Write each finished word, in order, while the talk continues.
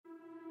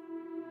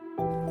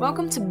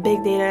Welcome to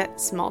Big Data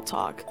Small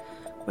Talk,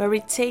 where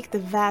we take the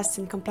vast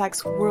and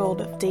complex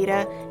world of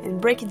data and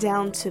break it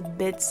down to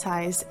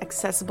bit-sized,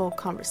 accessible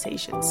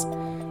conversations.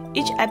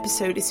 Each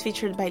episode is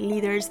featured by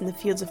leaders in the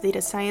fields of data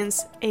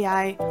science,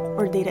 AI,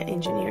 or data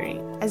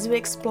engineering, as we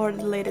explore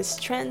the latest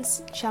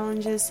trends,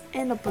 challenges,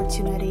 and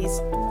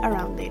opportunities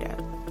around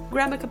data.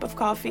 Grab a cup of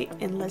coffee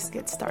and let's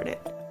get started.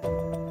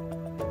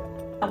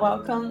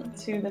 Welcome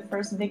to the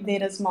first Big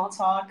Data Small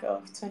Talk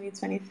of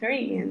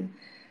 2023. And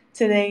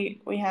today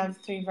we have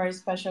three very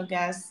special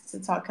guests to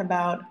talk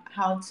about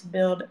how to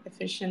build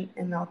efficient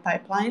ML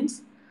pipelines.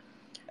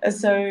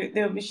 So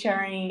they'll be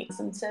sharing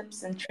some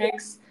tips and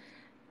tricks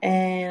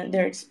and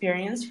their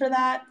experience for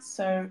that.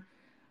 So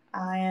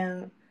I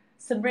am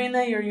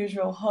Sabrina, your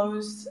usual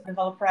host,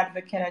 developer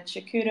advocate at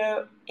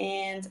Shakudo,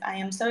 and I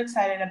am so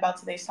excited about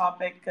today's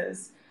topic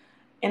because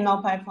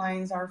ML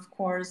pipelines are, of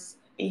course,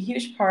 a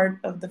huge part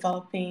of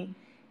developing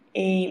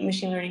a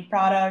machine learning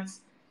product,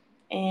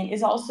 and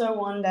is also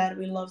one that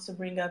we love to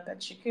bring up at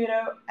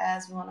Shakudo,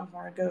 as one of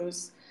our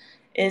goals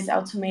is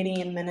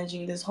automating and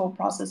managing this whole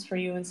process for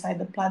you inside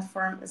the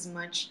platform as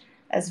much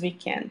as we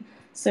can.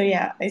 So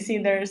yeah, I see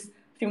there's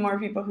a few more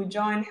people who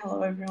joined.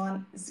 Hello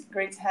everyone, it's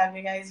great to have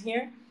you guys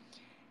here.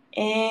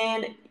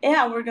 And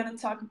yeah, we're going to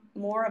talk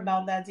more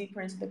about that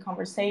deeper into the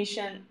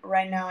conversation.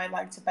 Right now, I'd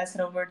like to pass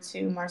it over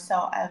to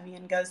Marcel, Avi,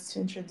 and Gus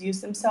to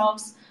introduce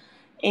themselves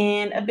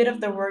and a bit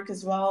of their work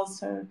as well.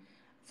 So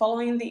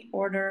following the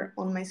order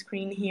on my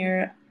screen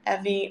here,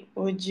 Avi,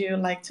 would you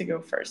like to go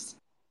first?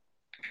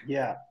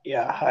 Yeah,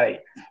 hi.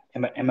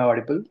 Am I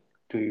audible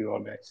to you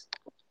all guys?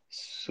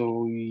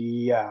 So,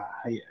 yeah.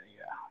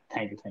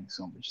 Thank you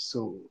so much.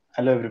 So,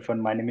 hello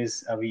everyone. My name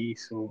is Avi.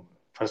 So,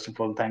 first of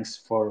all, thanks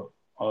for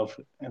all of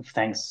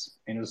thanks,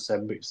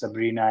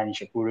 Sabrina and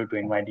Shakura to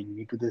inviting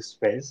me to this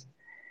space,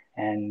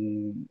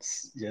 and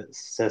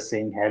just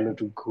saying hello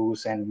to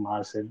Goose and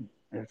Marcel,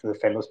 to the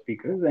fellow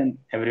speakers and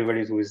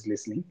everybody who is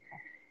listening.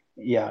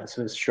 Yeah,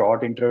 so a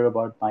short intro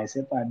about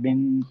myself. I'm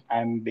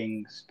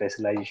being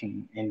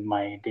specializing in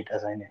my data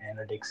science and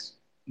analytics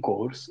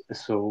course.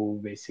 So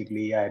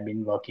basically, I've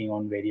been working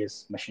on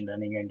various machine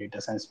learning and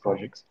data science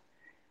projects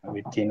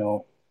with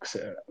Omdina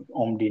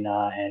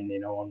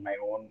and on my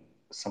own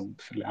some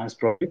freelance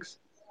projects.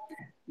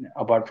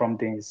 Apart from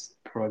things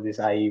for this,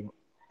 I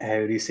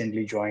have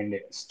recently joined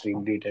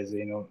Streamlit as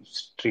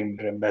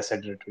Streamlit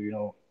ambassador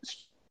to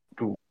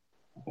to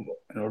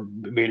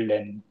build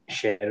and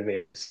share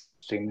various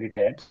Streamlit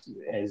apps,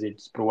 as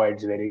it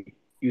provides very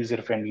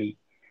user friendly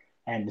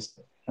and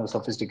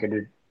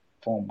sophisticated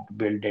form to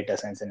build data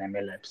science and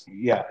ML apps.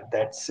 Yeah,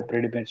 that's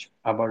pretty much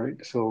about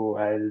it. So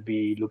I'll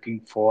be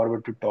looking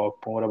forward to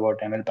talk more about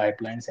ML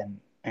pipelines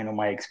and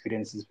my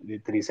experiences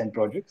with recent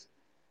projects.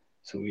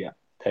 So yeah,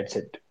 that's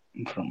it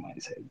from my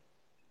side.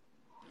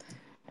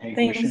 Any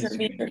Thanks, questions?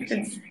 You Avi. can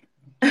please.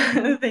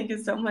 Thank you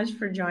so much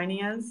for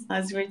joining us.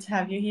 It's great to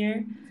have you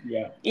here.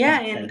 Yeah,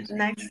 Yeah, and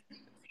thanks.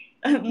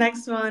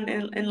 next one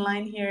in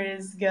line here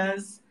is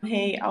Gus.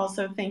 Hey,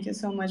 also thank you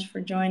so much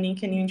for joining.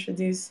 Can you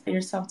introduce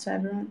yourself to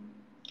everyone?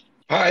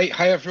 Hi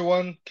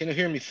everyone. Can you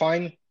hear me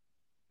fine?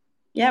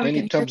 Yeah, we Any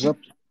can hear thumbs you. up?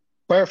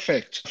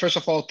 Perfect. First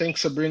of all,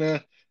 thanks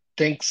Sabrina.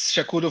 Thanks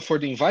Shakudo for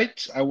the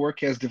invite. I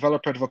work as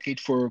developer advocate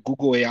for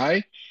Google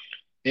AI,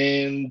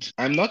 and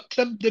I'm not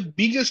the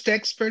biggest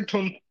expert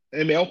on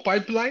ML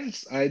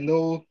pipelines. I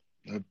know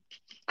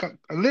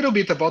a little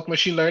bit about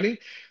machine learning,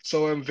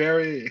 so I'm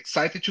very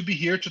excited to be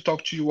here to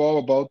talk to you all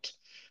about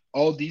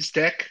all these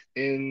tech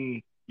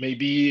and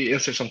maybe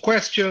answer some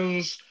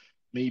questions,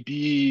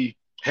 maybe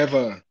have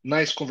a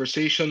nice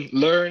conversation,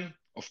 learn.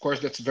 Of course,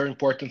 that's very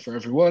important for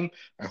everyone.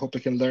 I hope I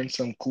can learn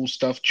some cool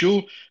stuff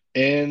too.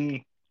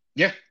 And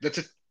yeah, that's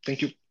it.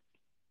 Thank you.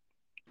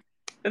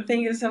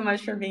 Thank you so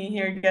much for being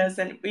here, Gus.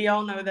 And we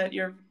all know that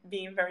you're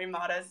being very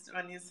modest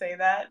when you say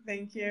that.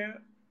 Thank you.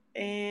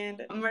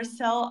 And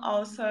Marcel,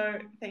 also,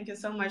 thank you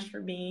so much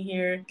for being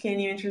here. Can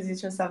you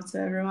introduce yourself to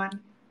everyone?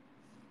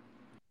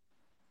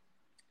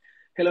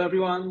 Hello,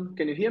 everyone.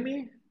 Can you hear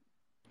me?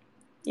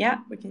 Yeah,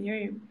 we can hear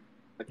you.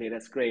 Okay,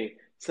 that's great.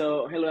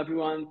 So, hello,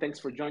 everyone. Thanks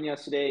for joining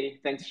us today.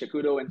 Thanks,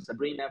 Shakudo and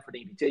Sabrina, for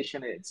the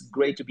invitation. It's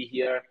great to be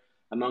here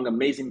among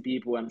amazing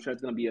people. I'm sure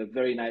it's going to be a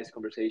very nice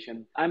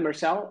conversation. I'm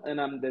Marcel,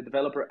 and I'm the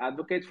developer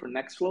advocate for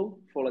NextFlow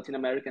for Latin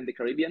America and the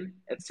Caribbean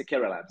at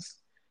Sequera Labs.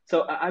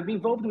 So, I've been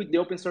involved with the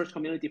open source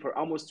community for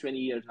almost 20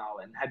 years now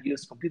and have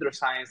used computer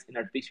science and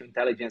artificial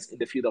intelligence in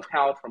the field of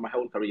health for my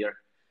whole career.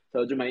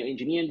 So through my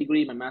engineering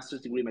degree, my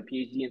master's degree, my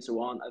PhD, and so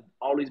on, I've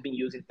always been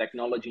using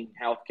technology in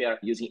healthcare,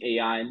 using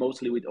AI,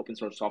 mostly with open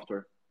source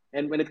software.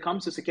 And when it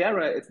comes to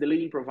Sequera, it's the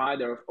leading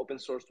provider of open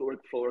source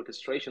workflow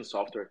orchestration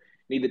software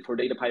needed for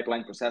data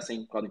pipeline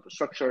processing, cloud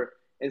infrastructure,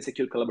 and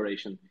secure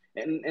collaboration.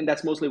 And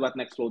that's mostly what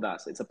NextFlow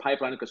does. It's a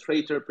pipeline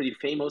orchestrator, pretty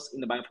famous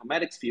in the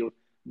bioinformatics field,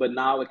 but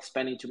now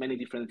expanding to many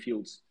different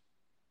fields.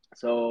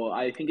 So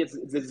I think this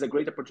is a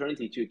great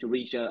opportunity to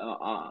reach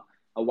a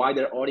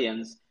wider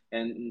audience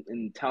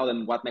and tell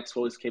them what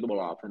NextFlow is capable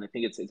of. And I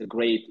think it's a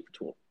great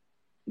tool.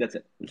 That's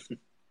it.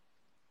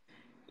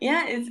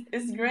 Yeah,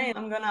 it's great.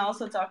 I'm gonna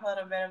also talk a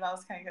little bit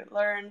about SciKit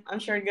Learn. I'm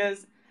sure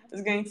Gus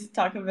is going to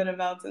talk a bit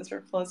about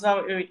TensorFlow as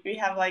well. We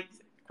have like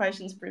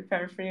questions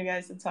prepared for you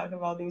guys to talk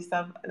about these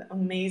stuff.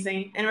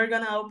 Amazing. And we're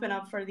gonna open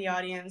up for the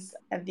audience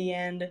at the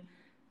end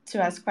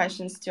to ask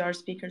questions to our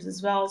speakers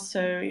as well.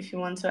 So if you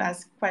want to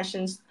ask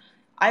questions,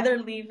 either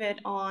leave it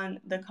on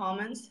the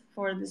comments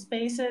for the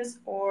spaces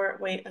or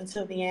wait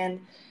until the end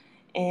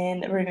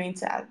and we're going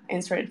to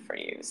answer it for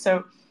you.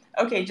 So,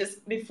 okay,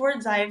 just before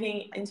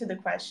diving into the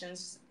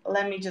questions,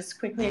 let me just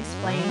quickly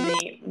explain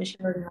the machine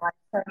learning life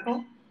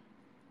cycle.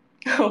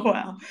 Oh,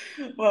 wow.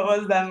 What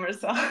was that,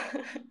 Marcel?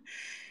 I'm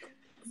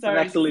Sorry,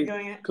 just actually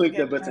going click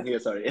the again. button here,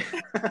 sorry.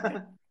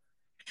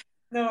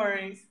 No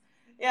worries.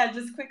 Yeah,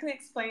 just quickly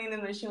explaining the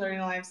machine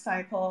learning life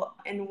cycle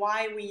and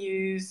why we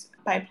use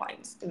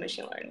pipelines in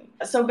machine learning.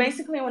 So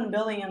basically, when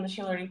building a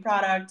machine learning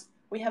product,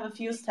 we have a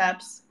few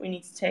steps we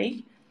need to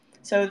take.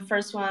 So the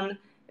first one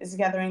is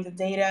gathering the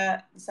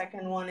data. The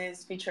second one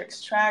is feature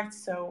extract.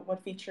 So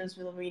what features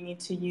will we need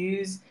to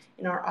use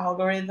in our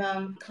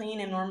algorithm? Clean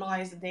and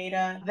normalize the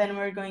data. Then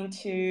we're going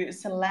to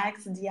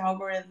select the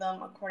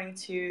algorithm according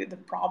to the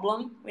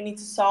problem we need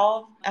to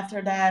solve.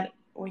 After that,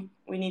 we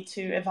need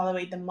to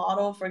evaluate the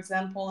model, for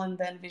example, and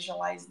then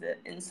visualize the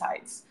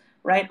insights,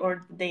 right?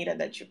 Or the data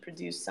that you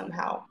produce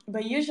somehow.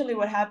 But usually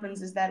what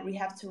happens is that we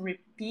have to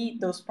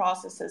repeat those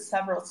processes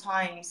several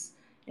times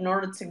in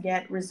order to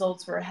get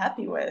results we're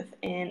happy with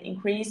and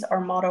increase our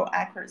model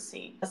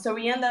accuracy. So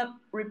we end up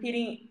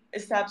repeating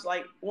steps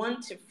like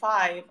 1 to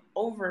 5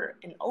 over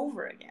and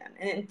over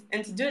again.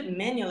 And to do it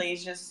manually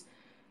is just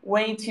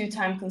way too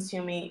time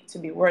consuming to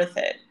be worth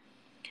it.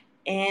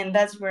 And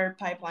that's where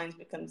pipelines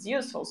becomes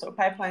useful. So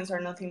pipelines are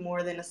nothing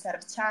more than a set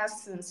of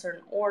tasks in a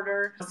certain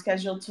order,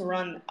 scheduled to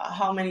run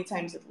how many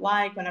times you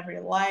like, whenever you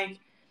like.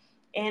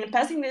 And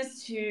passing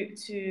this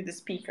to the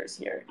speakers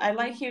here, I'd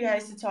like you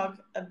guys to talk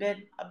a bit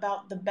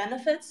about the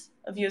benefits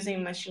of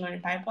using machine learning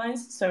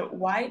pipelines. So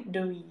why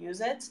do we use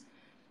it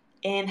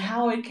and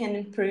how it can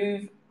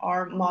improve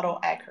our model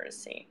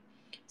accuracy?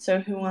 So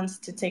who wants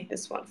to take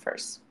this one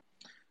first?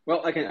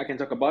 Well, I can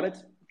talk about it.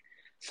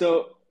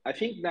 So I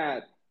think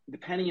that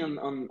depending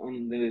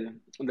on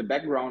the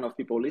background of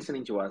people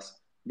listening to us,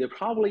 they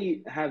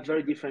probably have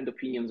very different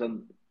opinions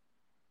on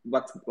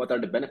what are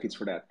the benefits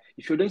for that.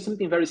 If you're doing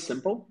something very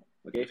simple,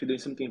 okay, if you're doing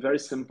something very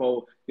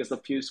simple, just a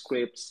few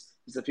scripts,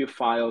 just a few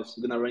files,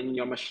 you're gonna run in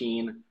your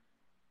machine,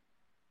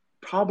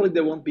 probably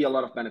there won't be a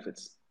lot of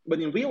benefits. But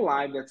in real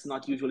life, that's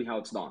not usually how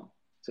it's done.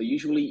 So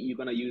usually you're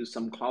gonna use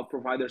some cloud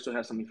providers to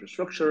have some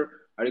infrastructure,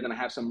 or you're gonna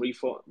have some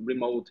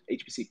remote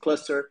HPC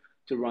cluster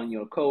to run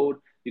your code.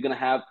 You're gonna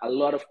have a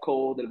lot of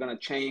code that are gonna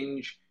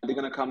change. They're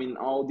gonna come in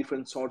all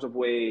different sorts of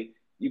way.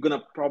 You're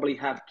gonna probably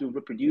have to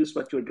reproduce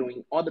what you're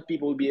doing. Other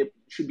people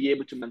should be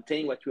able to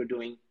maintain what you're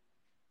doing.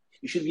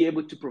 You should be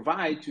able to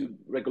provide to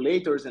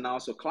regulators and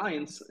also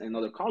clients and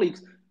other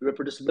colleagues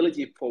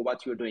reproducibility for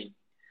what you're doing.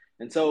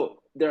 And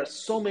so there are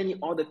so many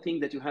other things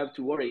that you have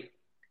to worry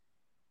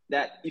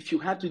that if you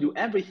have to do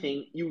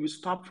everything, you will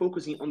stop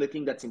focusing on the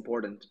thing that's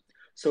important.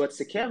 So at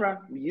Sequera,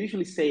 we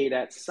usually say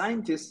that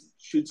scientists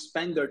should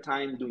spend their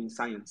time doing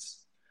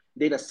science.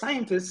 Data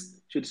scientists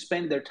should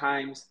spend their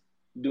times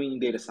doing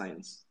data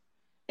science.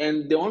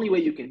 And the only way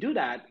you can do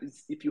that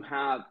is if you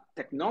have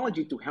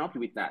technology to help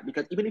you with that.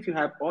 Because even if you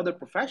have other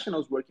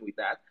professionals working with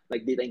that,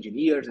 like data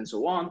engineers and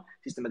so on,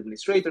 system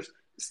administrators,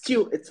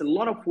 still it's a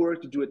lot of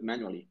work to do it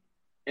manually.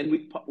 And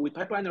with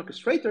pipeline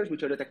orchestrators,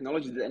 which are the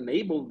technologies that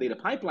enable data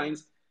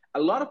pipelines, a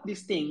lot of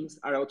these things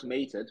are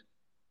automated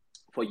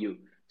for you.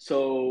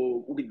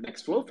 So with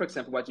NextFlow, for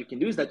example, what you can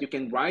do is that you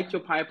can write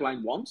your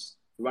pipeline once,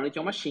 run it on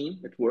your machine,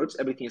 it works,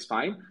 everything is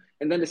fine.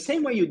 And then the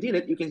same way you did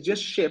it, you can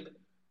just ship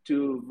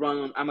to run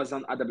on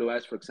Amazon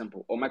AWS, for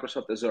example, or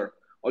Microsoft Azure,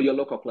 or your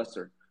local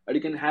cluster. Or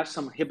you can have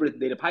some hybrid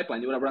data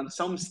pipeline. You want to run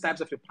some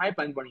steps of your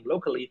pipeline running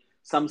locally,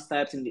 some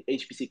steps in the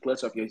HPC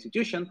cluster of your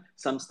institution,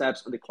 some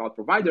steps on the cloud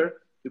provider.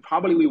 You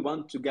probably will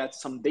want to get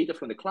some data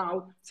from the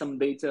cloud, some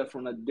data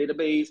from a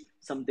database,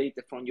 some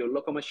data from your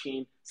local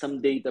machine,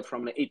 some data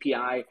from the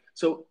API.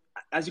 So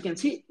as you can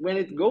see, when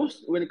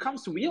it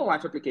comes to real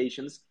life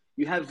applications,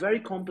 you have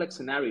very complex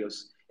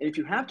scenarios. And if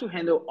you have to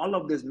handle all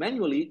of this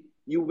manually,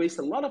 you waste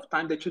a lot of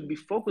time that should be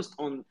focused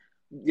on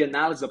the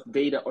analysis of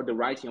data or the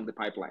writing of the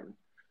pipeline.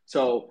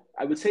 So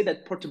I would say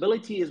that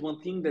portability is one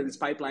thing that these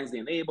pipelines they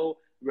enable,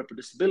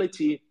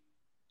 reproducibility,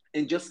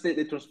 and just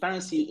the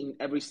transparency in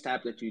every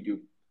step that you do.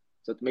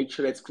 So to make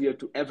sure it's clear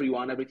to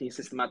everyone, everything is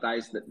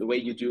systematized, the way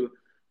you do,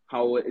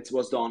 how it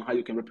was done, how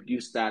you can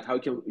reproduce that, how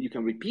you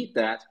can repeat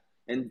that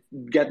and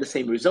get the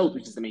same result,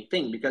 which is the main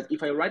thing. Because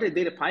if I write a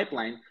data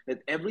pipeline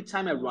that every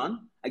time I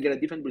run, I get a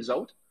different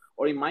result,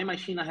 or in my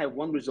machine, I have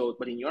one result,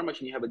 but in your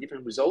machine, you have a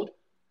different result,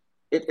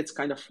 it's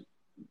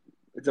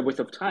a waste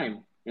of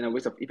time and a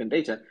waste of even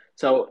data.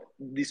 So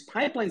these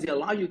pipelines, they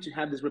allow you to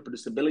have this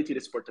reproducibility,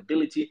 this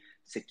portability,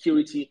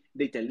 security,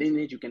 data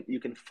lineage. You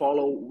can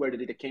follow where the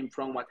data came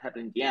from, what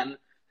happened in the end.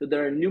 So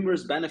there are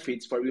numerous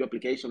benefits for your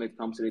application when it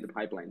comes to data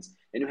pipelines.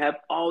 And you have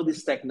all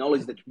this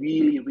technology that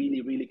really,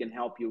 really, really can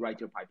help you write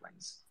your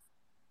pipelines.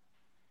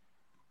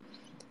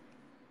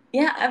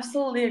 Yeah,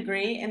 absolutely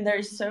agree. And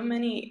there's so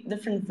many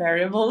different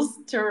variables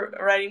to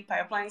writing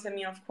pipelines. I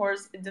mean, of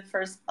course, it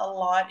differs a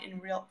lot in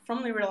real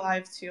from the real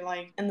life to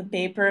like in the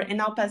paper.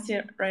 And I'll pass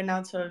it right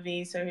now to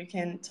Avi so he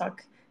can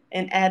talk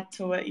and add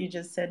to what you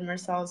just said,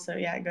 Marcel. So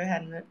yeah, go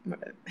ahead,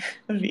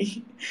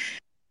 Avi.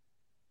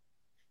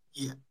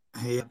 Yeah,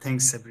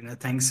 thanks, Sabrina.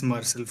 Thanks,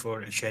 Marcel,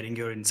 for sharing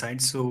your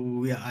insights.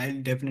 So, yeah,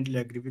 I'll definitely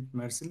agree with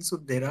Marcel. So,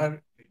 there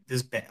are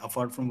this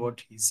apart from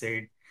what he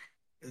said,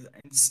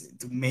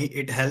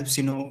 it helps,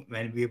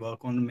 when we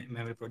work on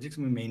memory projects,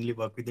 we mainly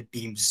work with the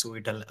teams. So,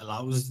 it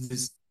allows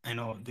this,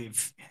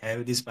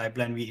 have this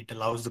pipeline, it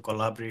allows the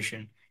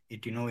collaboration.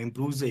 It,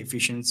 improves the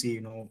efficiency,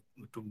 to,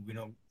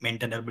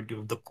 maintainability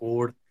of the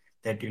code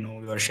that,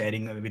 you are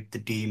sharing with the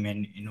team.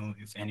 And,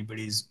 if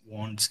anybody's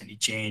wants any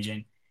change,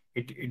 and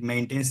it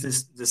maintains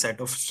the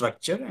set of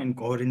structure and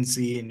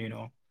coherency,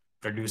 and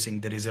producing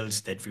the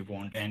results that we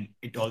want. And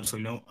it also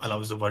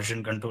allows the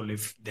version control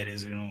if there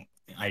is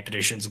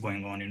iterations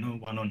going on,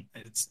 one on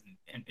it's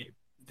and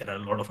there are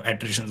a lot of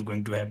iterations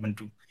going to happen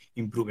to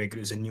improve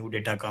accuracy, new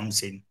data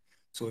comes in.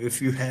 So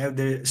if you have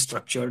the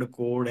structured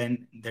code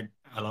and that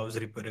allows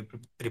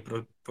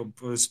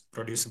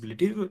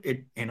reproducibility,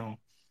 it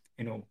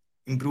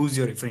improves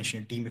your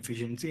efficiency, team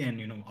efficiency,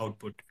 and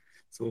output.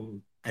 So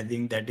I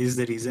think that is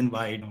the reason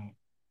why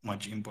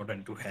much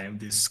important to have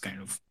this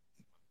kind of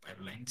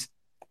pipelines.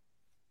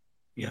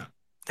 Yeah,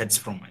 that's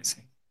from my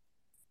side.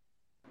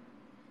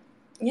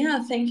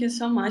 Yeah, thank you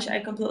so much. I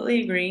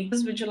completely agree.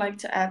 Would you like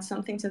to add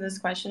something to this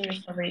question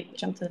before we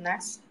jump to the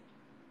next?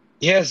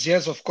 Yes,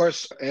 of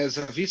course. As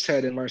Avi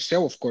said, and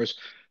Marcel, of course,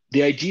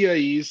 the idea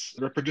is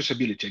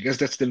reproducibility. I guess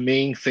that's the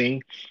main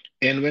thing.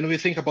 And when we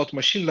think about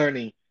machine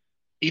learning,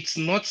 it's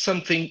not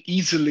something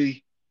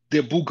easily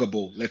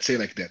debuggable, let's say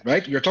like that,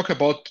 right? We're talking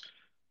about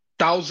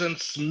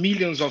thousands,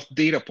 millions of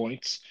data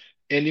points,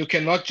 and you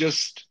cannot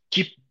just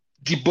keep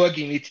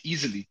debugging it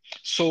easily.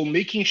 So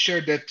making sure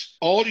that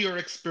all your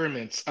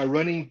experiments are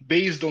running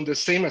based on the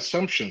same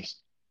assumptions,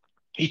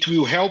 it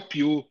will help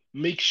you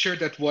make sure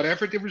that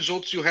whatever the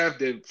results you have,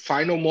 the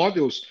final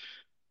models,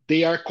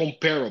 they are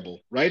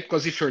comparable, right?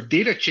 Because if your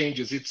data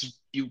changes,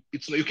 you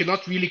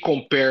cannot really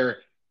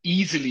compare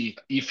easily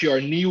if your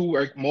new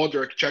model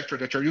architecture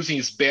that you're using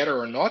is better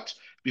or not.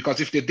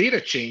 Because if the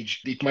data change,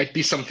 it might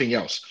be something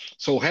else.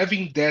 So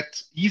having that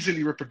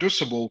easily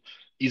reproducible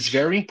is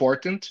very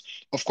important.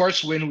 Of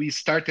course, when we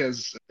start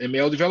as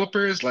ML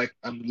developers, like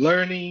I'm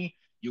learning,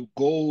 you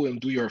go and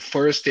do your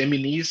first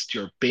MNIST,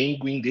 your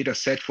Penguin data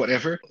set,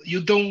 whatever, you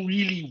don't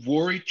really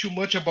worry too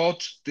much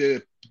about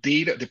the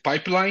data, the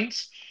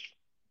pipelines.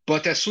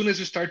 But as soon as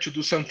you start to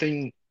do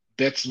something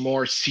that's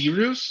more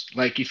serious,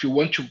 like if you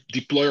want to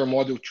deploy your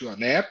model to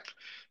an app,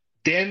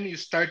 then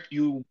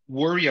you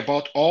worry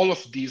about all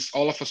of these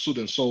all of a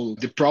sudden. So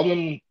the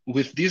problem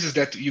with this is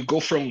that you go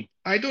from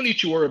I don't need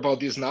to worry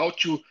about this now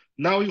to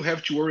now you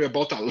have to worry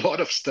about a lot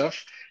of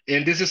stuff.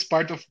 And this is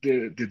part of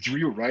the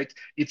drill, right?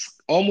 It's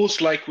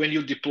almost like when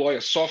you deploy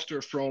a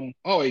software from,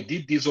 oh, I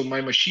did this on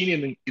my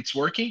machine and it's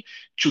working,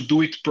 to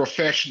do it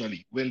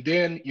professionally. When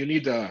then you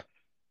need a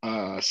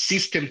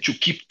system to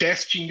keep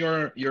testing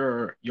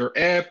your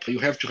app, you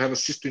have to have a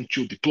system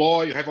to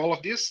deploy, you have all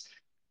of this.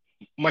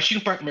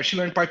 Machine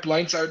learning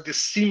pipelines are the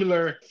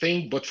similar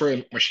thing, but for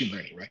machine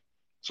learning, right?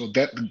 So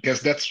that I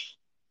guess that's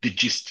the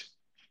gist.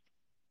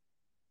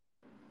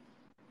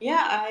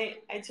 Yeah, I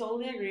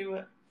totally agree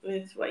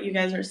with what you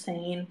guys are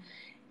saying.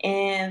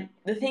 And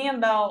the thing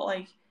about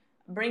like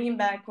bringing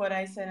back what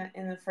I said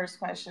in the first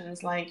question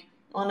is like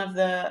one of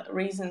the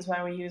reasons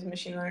why we use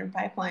machine learning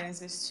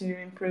pipelines is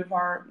to improve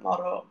our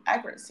model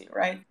accuracy,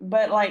 right?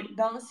 But like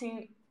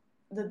balancing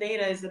the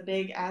data is a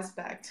big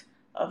aspect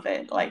of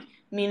it. Like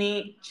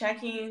meaning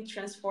checking,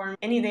 transform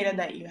any data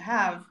that you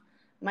have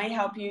might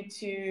help you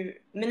to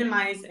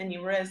minimize any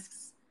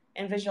risks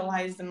and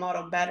visualize the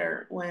model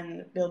better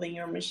when building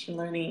your machine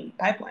learning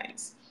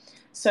pipelines.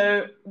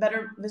 So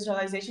better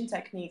visualization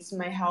techniques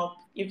might help.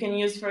 You can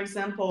use, for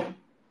example,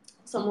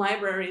 some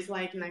libraries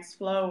like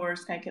NextFlow or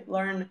SciKit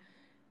Learn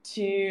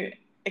to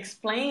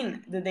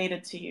explain the data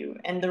to you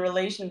and the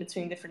relation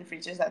between different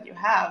features that you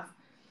have.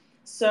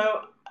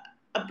 So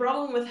a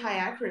problem with high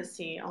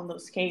accuracy on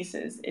those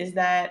cases is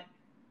that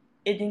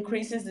it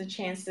increases the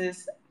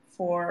chances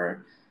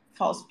for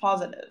false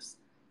positives,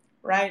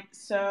 right?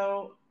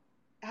 So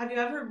have you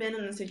ever been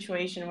in a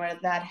situation where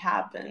that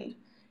happened?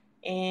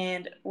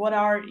 And what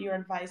are your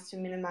advice to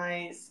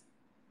minimize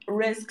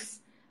risks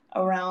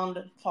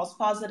around false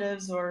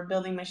positives or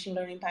building machine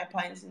learning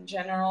pipelines in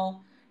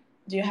general?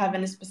 Do you have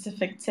any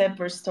specific tip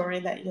or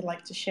story that you'd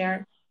like to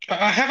share?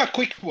 I have a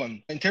quick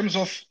one in terms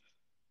of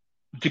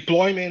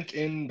deployment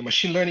in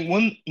machine learning.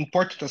 One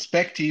important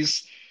aspect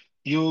is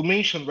you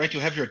mentioned, right? You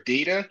have your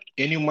data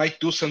and you might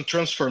do some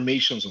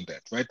transformations on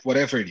that, right?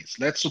 Whatever it is.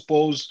 Let's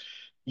suppose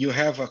you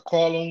have a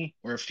column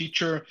or a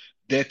feature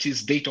that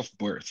is date of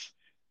birth.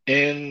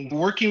 And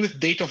working with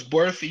date of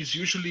birth is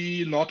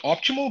usually not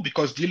optimal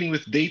because dealing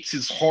with dates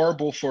is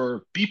horrible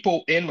for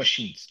people and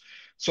machines.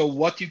 So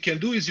what you can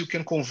do is you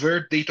can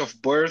convert date of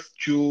birth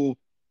to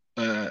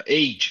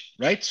age,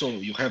 right? So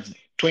you have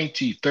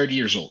 20, 30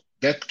 years old.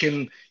 That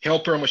can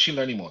help your machine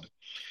learning model.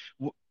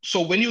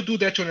 So when you do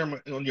that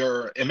on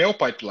your ML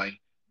pipeline,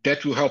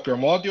 that will help your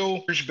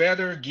model merge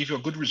better, give you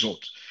a good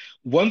result.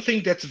 One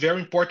thing that's very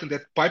important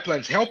that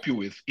pipelines help you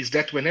with is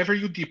that whenever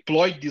you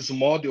deploy this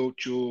model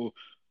to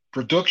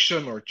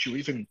production or to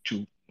even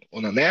to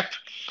on an app,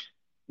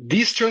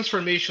 these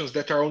transformations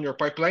that are on your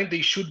pipeline,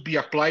 they should be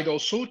applied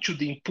also to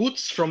the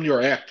inputs from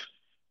your app,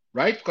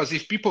 right? Because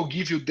if people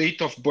give you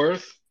date of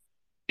birth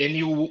and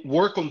you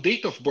work on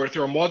date of birth,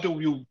 your model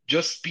will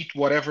just spit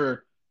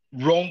whatever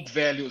wrong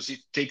values it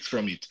takes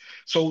from it.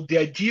 So the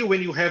idea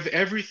when you have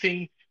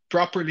everything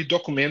properly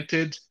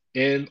documented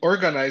and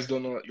organized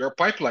on your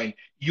pipeline,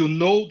 you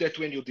know that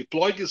when you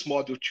deploy this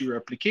model to your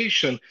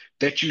application,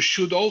 that you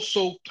should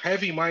also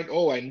have in mind,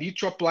 oh, I need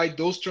to apply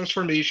those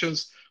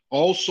transformations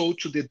also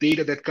to the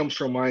data that comes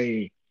from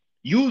my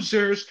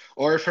users,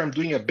 or if I'm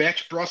doing a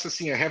batch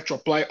processing, I have to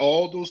apply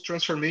all those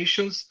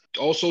transformations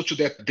also to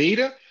that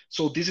data.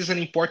 So this is an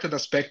important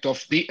aspect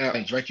of the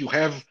right? You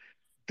have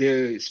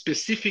the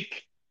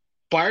specific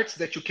parts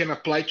that you can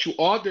apply to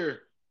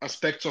other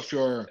aspects of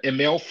your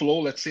ML flow,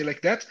 let's say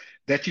like that,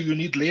 that you will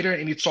need later,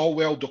 and it's all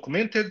well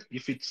documented.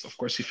 If it's, of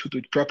course, if you do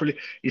it properly,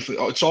 if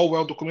it's all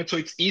well documented, so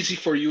it's easy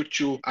for you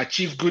to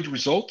achieve good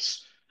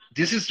results.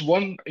 This is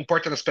one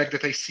important aspect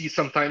that I see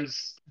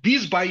sometimes.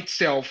 This by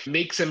itself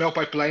makes ML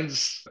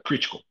pipelines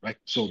critical, right?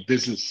 So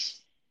this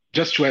is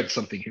just to add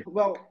something here.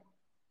 Well,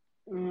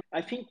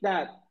 I think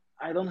that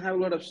I don't have a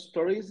lot of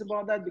stories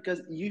about that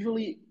because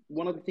usually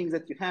one of the things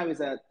that you have is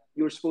that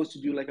you're supposed to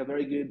do like a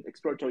very good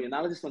exploratory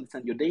analysis to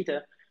understand your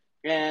data.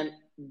 And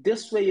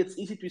this way, it's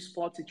easy to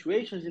spot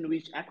situations in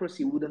which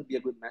accuracy wouldn't be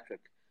a good metric.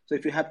 So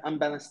if you have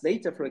unbalanced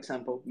data, for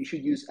example, you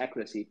should use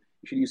accuracy.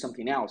 You should use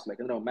something else, like,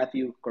 I don't know,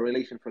 Matthew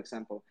correlation, for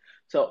example.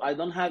 So I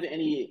don't have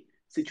any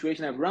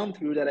situation I've run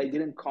through that I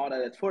didn't call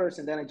that at first,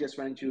 and then I just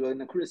ran into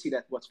an accuracy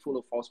that was full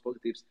of false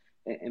positives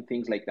and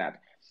things like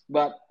that.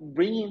 But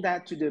bringing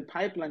that to the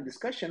pipeline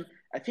discussion,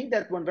 I think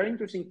that one very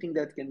interesting thing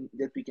that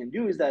we can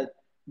do is that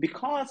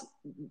because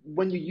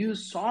when you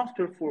use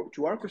software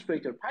to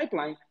orchestrate your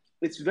pipeline,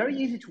 it's very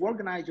easy to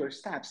organize your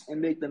steps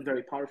and make them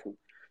very powerful.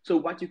 So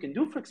what you can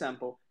do, for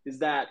example, is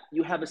that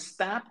you have a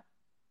step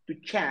to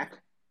check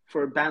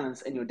for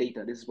balance in your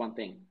data. This is one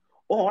thing.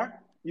 Or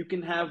you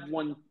can have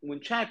one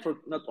check for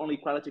not only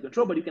quality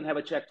control, but you can have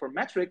a check for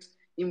metrics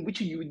in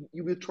which you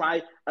will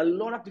try a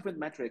lot of different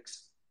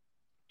metrics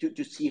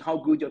to see how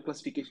good your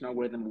classification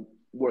algorithm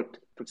worked,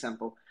 for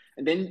example.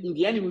 And then in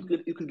the end,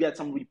 you could get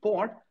some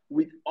report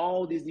with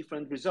all these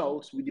different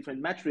results, with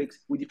different metrics,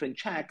 with different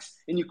checks,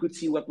 and you could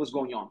see what was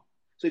going on.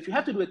 So if you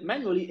have to do it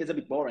manually, it's a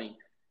bit boring.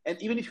 And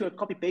even if you're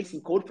copy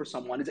pasting code for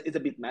someone, it's a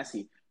bit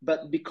messy.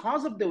 But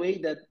because of the way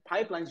that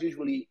pipelines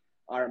usually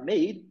are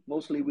made,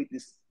 mostly with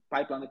this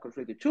pipeline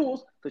orchestrated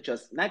tools, such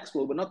as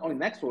NextFlow, but not only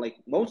NextFlow, like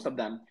most of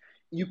them,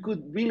 you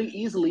could really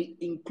easily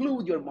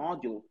include your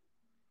module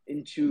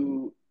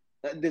into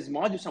this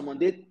module someone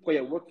did for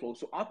your workflow.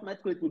 So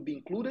automatically it would be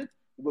included,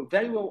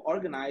 very well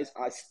organized,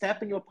 a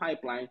step in your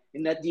pipeline,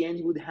 and at the end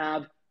you would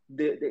have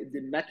the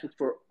metrics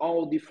for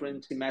all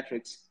different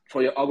metrics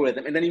for your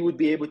algorithm, and then you would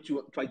be able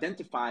to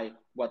identify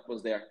what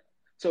was there.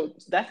 So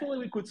definitely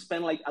we could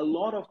spend like a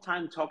lot of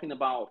time talking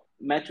about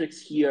metrics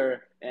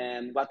here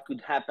and what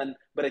could happen.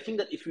 But I think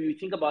that if you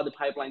think about the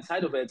pipeline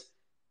side of it,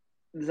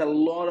 there's a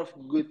lot of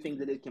good things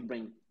that it can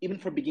bring. Even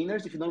for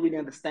beginners, if you don't really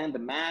understand the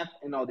math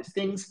and all these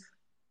things,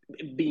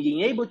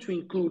 being able to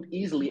include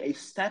easily a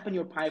step in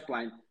your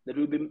pipeline that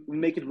will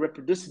make it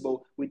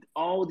reproducible with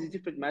all these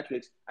different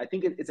metrics, I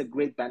think it's a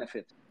great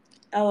benefit.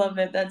 I love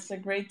it. That's a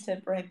great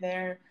tip right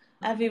there.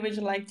 Avi, would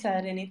you like to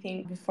add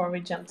anything before we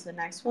jump to the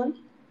next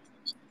one?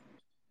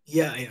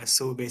 Yeah.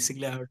 So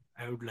basically,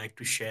 I would like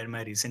to share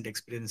my recent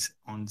experience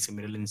on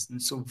similar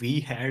instance. So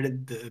we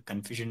had the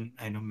confusion,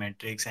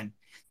 metrics, and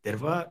there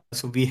were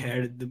so we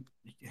had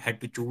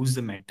to choose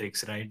the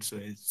metrics, right? So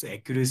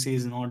accuracy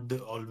is not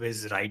the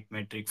always right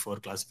metric for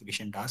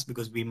classification tasks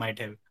because we might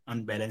have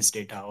unbalanced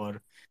data,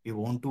 or we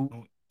want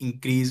to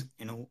increase,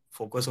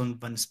 focus on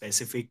one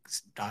specific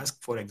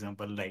task. For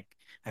example, like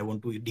I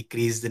want to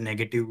decrease the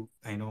negative,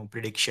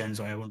 predictions,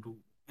 or I want to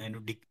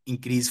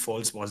increase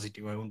false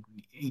positive. I want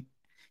to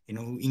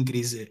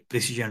increase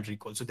precision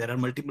recall. So there are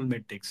multiple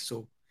metrics.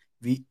 So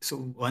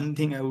one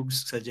thing I would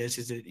suggest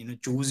is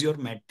that choose your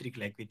metric,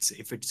 like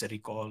if it's a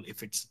recall,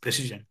 if it's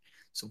precision.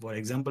 So for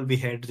example, we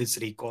had this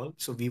recall,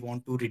 so we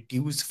want to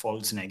reduce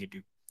false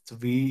negative. So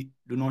we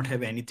do not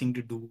have anything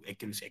to do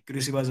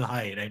accuracy was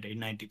high, right, at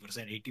 90%,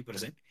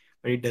 80%,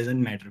 but it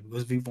doesn't matter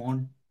because we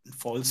want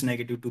false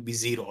negative to be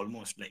zero,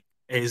 almost like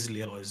as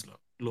low as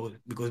low,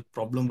 because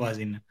problem was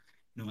in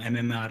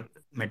MMR,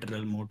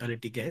 material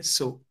mortality case.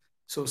 So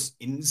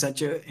in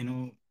such a,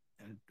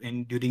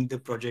 and during the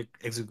project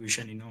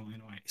execution,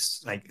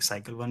 like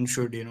cycle one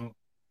should,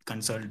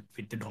 consult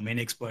with the domain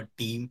expert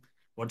team.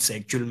 What's the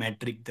actual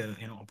metric, the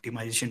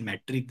optimization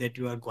metric that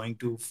you are going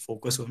to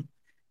focus on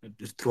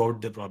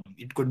throughout the problem.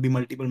 It could be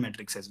multiple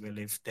metrics as well.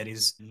 If there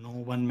is no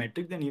one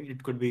metric, then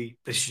it could be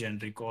precision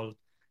recall,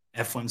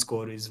 F1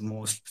 score is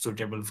most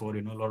suitable for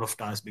a lot of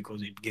tasks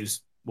because it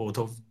gives both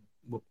of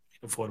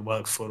for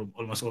work for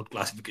almost all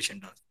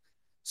classification tasks.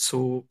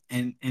 So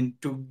and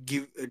to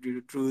give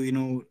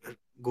to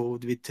go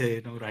with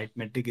right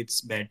metric,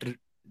 it's better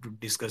to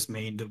discuss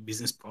main the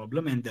business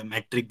problem and the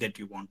metric that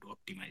you want to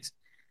optimize.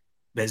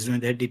 Based on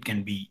that, it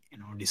can be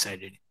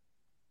decided.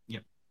 Yeah,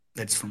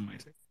 that's from my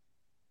side.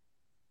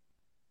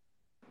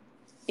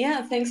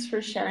 Yeah, thanks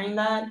for sharing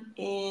that.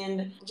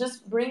 And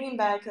just bringing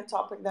back a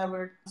topic that we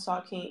are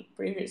talking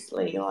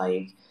previously,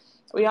 like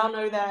we all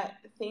know that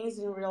things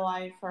in real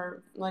life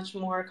are much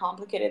more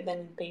complicated than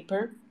in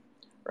paper,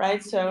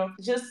 right? So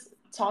just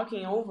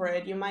talking over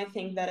it, you might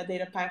think that a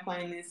data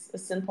pipeline is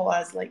as simple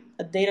as like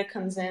a data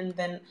comes in,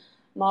 then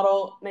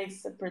model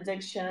makes a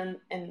prediction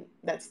and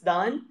that's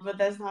done. But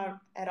that's not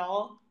at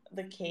all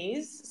the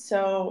case.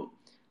 So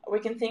we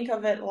can think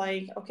of it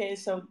like, okay,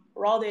 so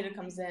raw data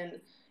comes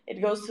in,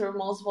 it goes through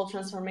multiple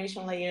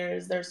transformation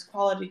layers, there's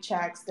quality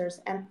checks, there's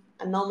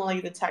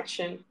anomaly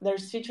detection,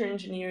 there's feature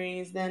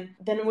engineering, then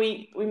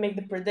we make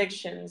the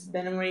predictions,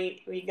 then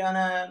we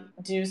gonna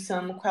do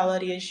some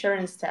quality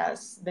assurance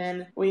tests,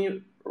 then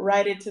we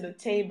write it to the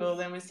table,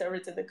 then we serve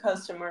it to the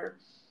customer.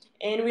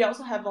 And we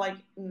also have like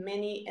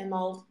many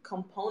ML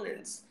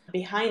components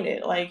behind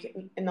it, like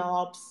ML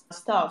ops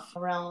stuff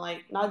around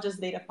like not just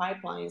data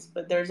pipelines,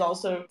 but there's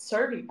also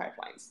serving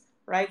pipelines,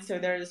 right? So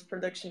there's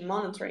production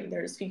monitoring,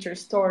 there's feature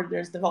stored,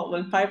 there's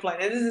development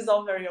pipeline. And this is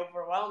all very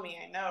overwhelming,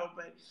 I know,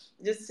 but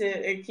just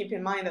to keep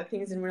in mind that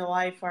things in real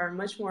life are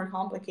much more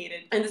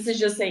complicated. And this is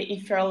just a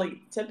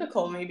fairly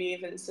typical, maybe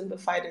even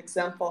simplified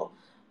example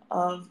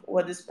of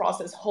what this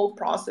whole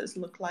process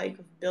look like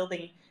of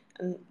building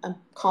a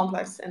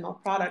complex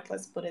ML product,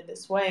 let's put it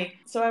this way.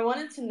 So I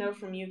wanted to know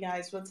from you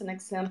guys, what's an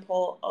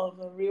example of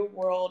a real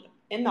world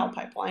ML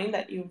pipeline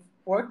that you've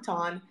worked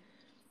on,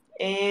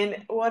 and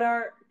what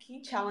are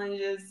key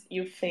challenges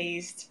you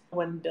faced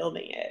when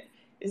building it?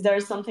 Is there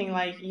something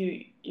like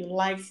you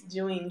liked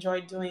doing,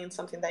 enjoyed doing,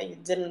 something that you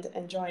didn't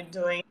enjoy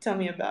doing? Tell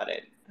me about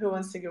it. Who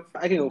wants to go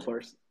first? I can go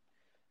first.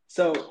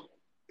 So,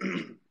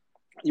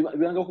 you want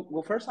to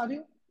go first, Avi?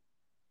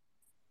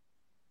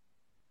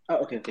 Oh,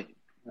 okay.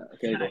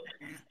 Okay,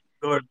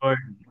 go. Go.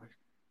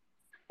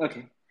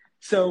 Okay.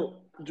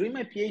 So during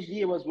my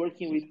PhD, I was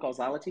working with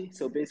causality.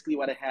 So basically,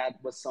 what I had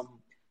was some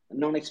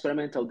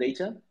non-experimental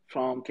data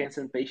from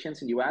cancer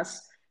patients in the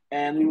US,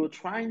 and we were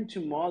trying to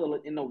model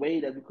it in a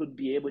way that we could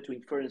be able to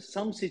infer in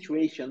some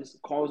situations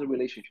causal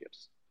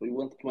relationships. So we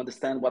wanted to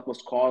understand what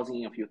was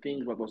causing a few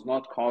things, what was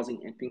not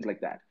causing, and things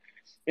like that.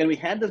 And we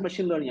had this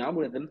machine learning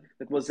algorithm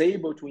that was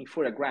able to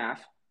infer a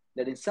graph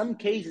that in some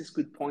cases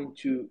could point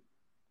to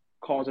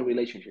causal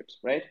relationships,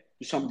 right?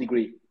 To some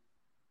degree.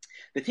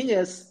 The thing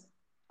is,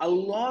 a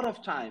lot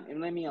of time,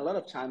 and when I mean a lot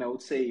of time, I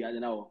would say, I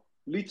don't know,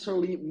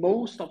 literally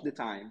most of the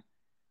time,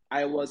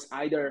 I was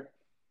either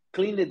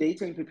cleaning the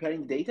data and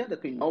preparing the data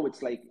that we know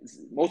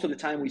most of the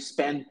time we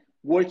spend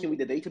working with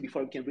the data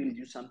before we can really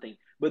do something.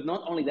 But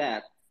not only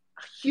that,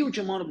 a huge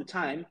amount of the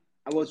time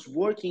I was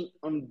working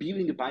on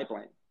building the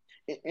pipeline.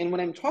 And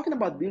when I'm talking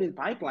about building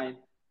pipeline,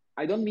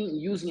 I don't mean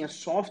using a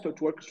software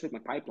to orchestrate my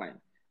pipeline.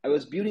 I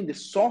was building the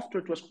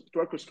software to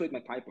orchestrate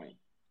my pipeline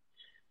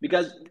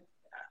because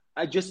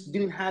I just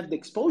didn't have the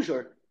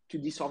exposure to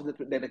this software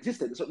that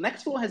existed. So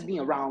NextFlow has been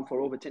around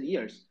for over 10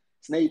 years.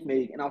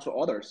 SnakeMake and also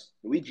others,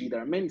 Luigi,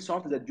 there are many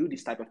softwares that do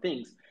these type of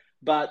things.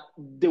 But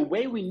the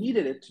way we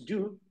needed it to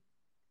do,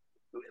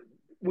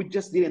 we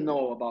just didn't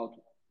know about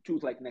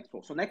tools like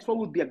NextFlow. So NextFlow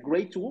would be a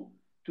great tool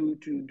to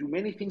do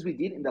many things we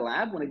did in the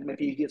lab when I did my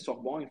PhD at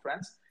Sorbonne in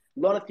France. A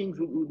lot of things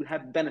would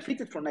have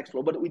benefited from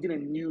NextFlow, but we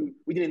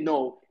didn't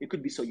know it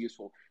could be so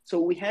useful. So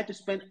we had to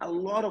spend a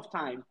lot of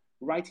time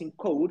writing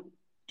code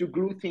to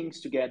glue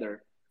things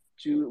together.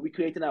 We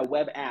created a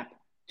web app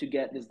to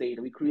get this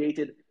data. We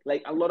created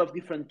like a lot of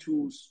different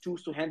tools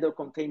to handle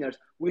containers.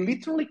 We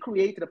literally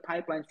created a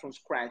pipeline from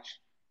scratch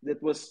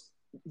that was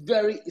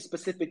very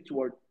specific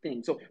toward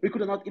things. So we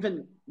could not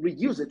even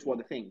reuse it to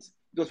other things.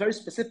 It was very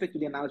specific to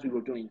the analysis we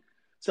were doing.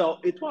 So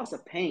it was a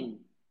pain.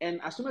 And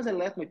as soon as I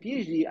left my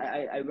PhD,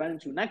 I ran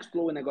into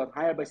NextFlow and I got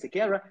hired by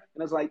Sequeira. And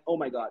I was like, oh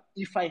my God,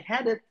 if I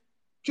had it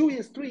 2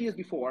 years, 3 years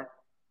before,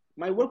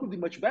 my work would be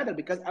much better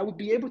because I would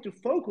be able to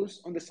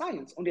focus on the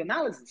science, on the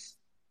analysis,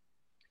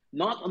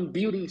 not on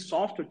building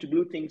software to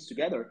glue things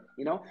together,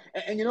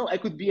 And I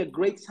could be a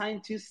great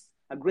scientist,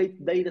 a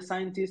great data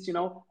scientist,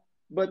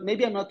 but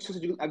maybe I'm not such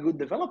a good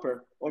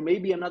developer, or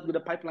maybe I'm not good a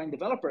pipeline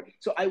developer.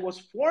 So I was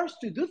forced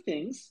to do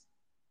things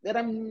that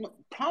I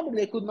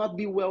could not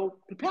be well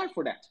prepared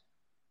for that.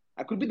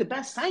 I could be the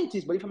best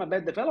scientist, but if I'm a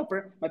bad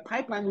developer, my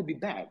pipeline would be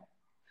bad.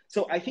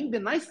 So I think the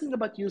nice thing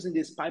about using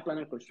these pipeline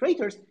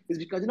orchestrators is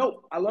because,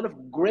 a lot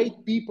of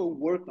great people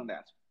worked on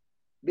that.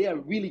 They are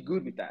really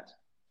good with that.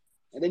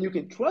 And then you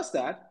can trust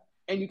that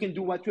and you can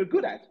do what you're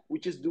good at,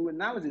 which is do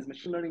analysis,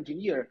 machine learning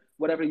engineer,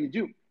 whatever you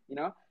do,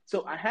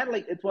 So I had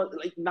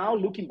now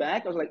looking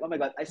back, I was like, oh my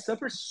God, I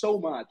suffered so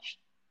much.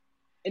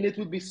 And it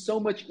would be so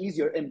much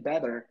easier and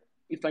better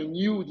if I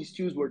knew these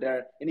tools were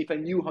there and if I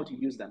knew how to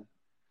use them.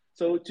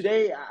 So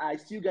today I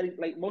still get it,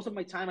 like most of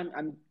my time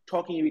I'm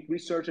talking with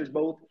researchers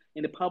both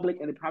in the public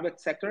and the private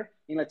sector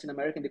in Latin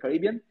America and the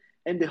Caribbean.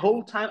 And the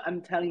whole time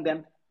I'm telling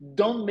them,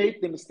 don't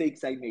make the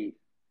mistakes I made.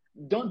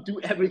 Don't do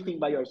everything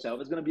by yourself.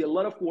 It's going to be a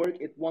lot of work.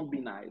 It won't be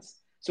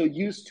nice. So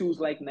use tools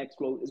like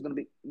NextFlow. It's going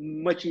to be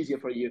much easier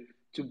for you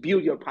to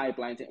build your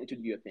pipelines and to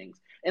do your things.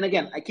 And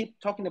again, I keep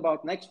talking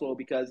about NextFlow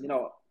because,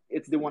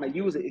 it's the one I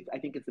use. I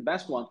think it's the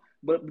best one.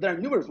 But there are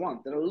numerous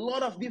ones. There are a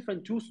lot of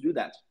different tools to do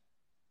that.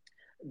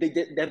 They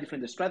have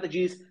different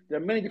strategies. There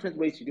are many different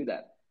ways to do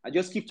that. I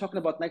just keep talking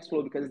about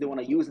NextFlow because it's the one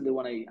I use and the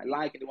one I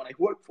like and the one I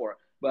work for.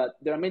 But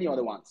there are many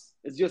other ones.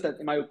 It's just that,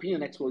 in my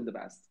opinion, NextFlow is the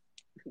best.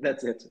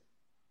 That's it.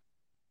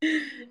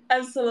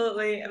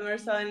 Absolutely,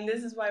 Marcel, and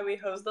this is why we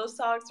host those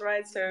talks,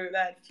 right? So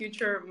that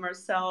future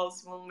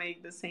Marcels won't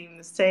make the same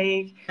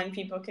mistake and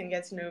people can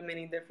get to know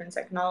many different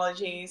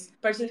technologies.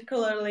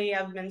 Particularly,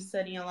 I've been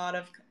studying a lot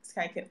of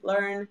SciKit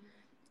Learn.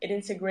 It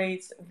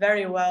integrates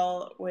very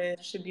well with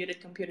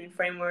distributed computing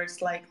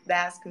frameworks like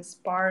Dask and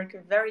Spark,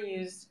 very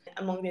used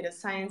among data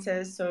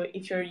scientists. So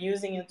if you're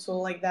using a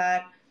tool like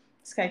that,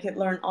 SciKit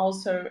Learn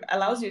also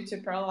allows you to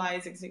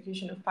parallelize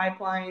execution of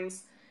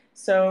pipelines.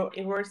 So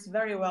it works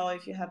very well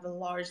if you have a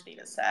large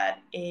data set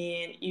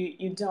and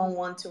you don't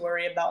want to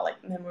worry about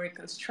like memory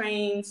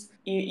constraints.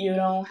 You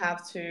don't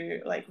have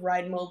to like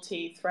write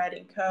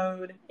multi-threading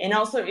code. And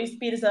also it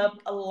speeds up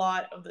a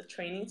lot of the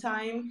training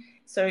time.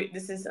 So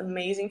this is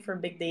amazing for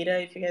big data.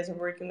 If you guys are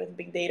working with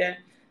big data,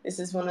 this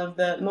is one of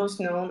the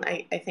most known,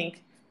 I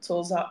think,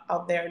 tools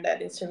out there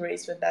that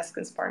integrates with Dask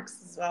and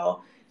Sparks as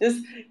well.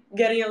 Just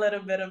getting a little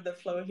bit of the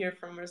flow here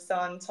from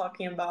Marcel and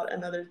talking about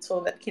another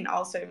tool that can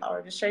also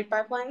orchestrate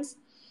pipelines.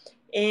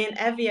 And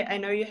Avi, I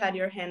know you had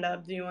your hand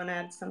up. Do you want to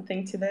add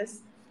something to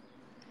this?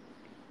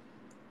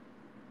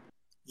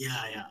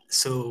 Yeah.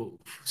 So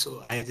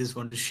I just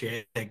want to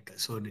share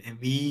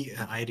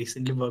I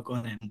recently work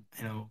on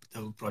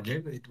the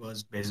project. It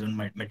was based on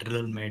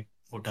maternal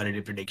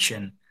mortality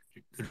prediction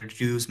to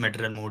reduce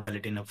maternal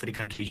mortality in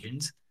African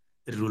regions,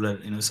 the rural,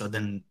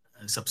 southern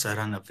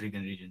sub-Saharan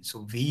African region.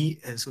 So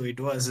it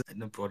was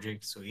a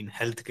project. So in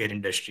healthcare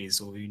industry,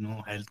 so we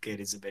know healthcare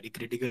is a very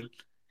critical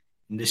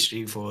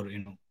industry for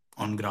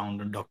on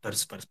ground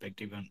doctors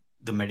perspective and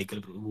the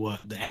medical who are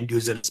the end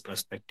users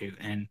perspective.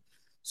 And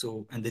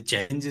the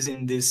challenges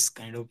in this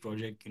kind of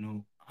project,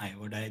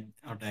 what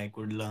I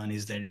could learn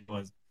is that it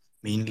was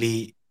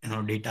mainly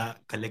data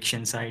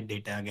collection side,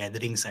 data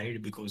gathering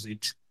side, because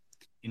it's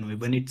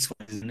even it's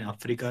in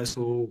Africa,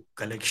 so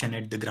collection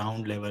at the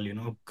ground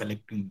level,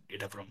 collecting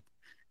data from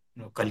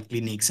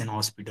clinics and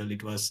hospital,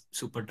 it was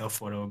super tough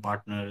for our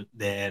partner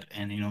there.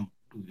 And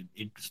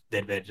it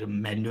there were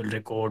manual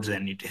records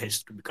and it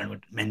has to be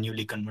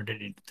manually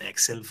converted into the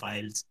Excel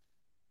files.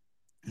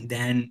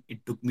 Then it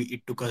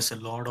took us a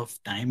lot of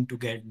time to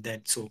get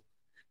that. So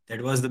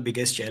that was the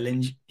biggest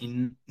challenge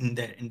in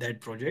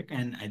that project.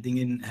 And I think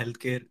in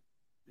healthcare,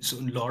 so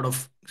a lot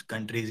of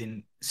countries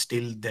in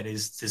still there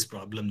is this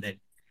problem that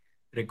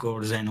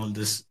records and all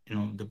this,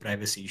 the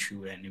privacy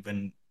issue. And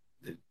even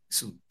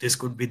so this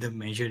could be the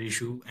major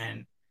issue.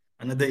 And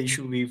another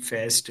issue we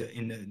faced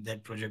in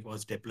that project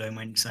was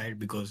deployment side,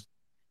 because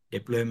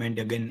deployment,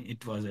 again,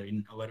 it was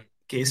in our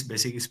case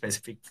basically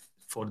specific.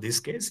 For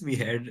this case we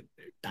had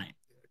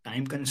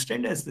time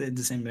constraint, as the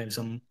same way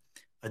some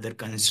other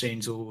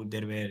constraints. So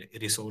there were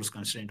resource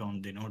constraint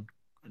on to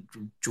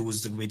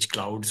choose which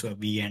cloud. So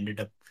we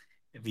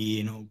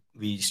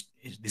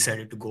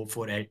decided to go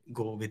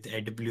with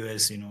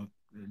AWS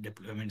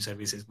deployment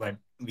services, but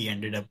we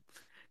ended up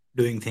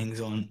doing things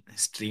on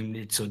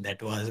Streamlit. So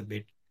that was a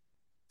bit,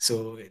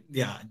 so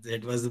yeah,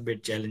 that was a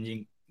bit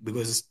challenging,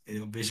 because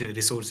basically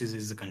resources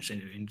is the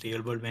constraint in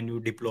real world. When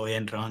you deploy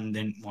and run,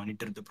 then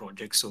monitor the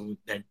project, so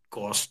that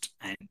cost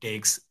and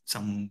takes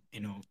some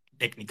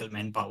technical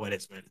manpower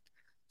as well.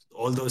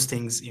 All those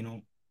things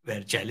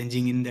were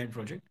challenging in that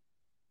project.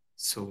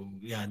 So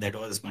yeah, that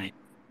was my.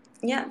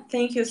 Yeah,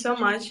 thank you so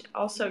much.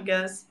 Also,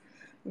 Gus,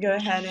 go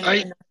ahead I,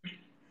 and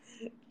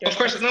your of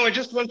course, thoughts. no, I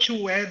just want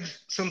to add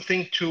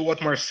something to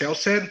what Marcel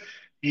said,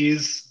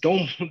 is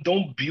don't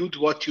build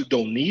what you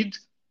don't need,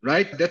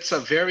 right? That's a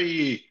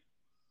very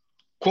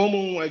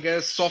common, I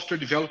guess, software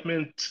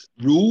development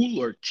rule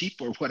or tip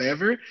or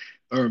whatever,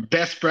 or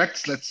best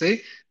practice, let's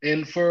say.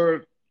 And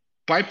for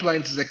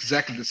pipelines is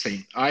exactly the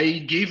same. I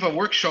gave a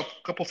workshop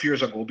a couple of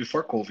years ago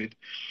before COVID.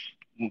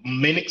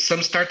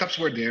 Some startups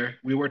were there.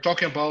 We were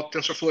talking about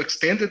TensorFlow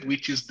Extended,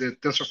 which is the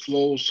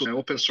TensorFlow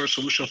open source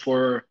solution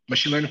for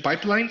machine learning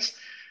pipelines.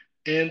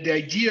 And the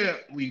idea,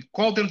 we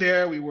called them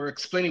there. We were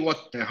explaining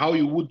how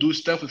you would do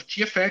stuff with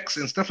TFX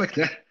and stuff like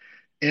that.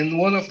 And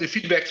one of the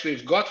feedbacks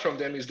we've got from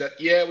them is that,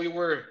 yeah, we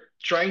were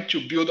trying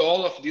to build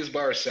all of this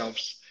by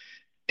ourselves.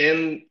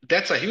 And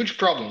that's a huge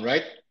problem,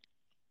 right?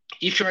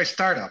 If you're a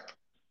startup,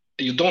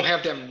 you don't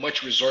have that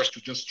much resource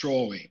to just throw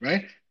away,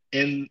 right?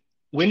 And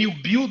when you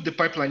build the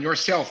pipeline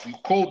yourself, you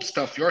code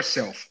stuff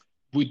yourself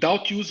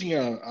without using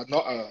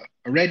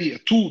already a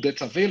tool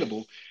that's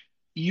available,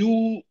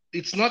 you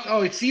it's not,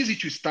 oh, it's easy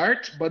to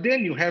start, but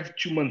then you have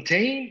to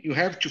maintain, you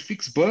have to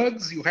fix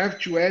bugs, you have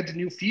to add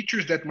new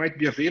features that might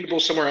be available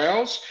somewhere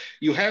else.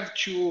 You have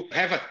to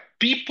have a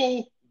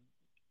people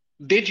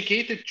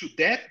dedicated to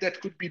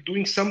that could be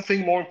doing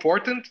something more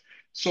important.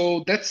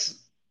 So that's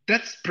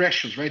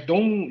precious, right?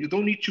 You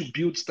don't need to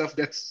build stuff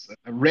that's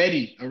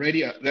ready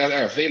already that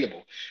are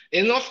available.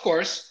 And of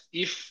course,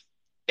 if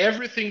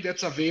everything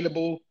that's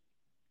available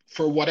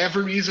for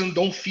whatever reason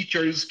don't fit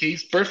your use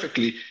case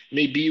perfectly,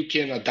 maybe you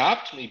can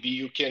adapt, maybe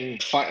you can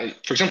find,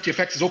 for example, the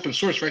effect is open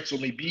source, right? So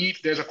maybe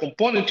if there's a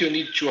component you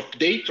need to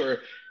update or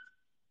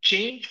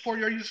change for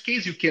your use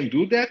case, you can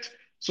do that.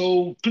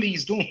 So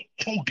please don't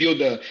build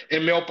a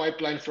ML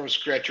pipeline from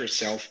scratch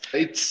yourself.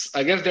 I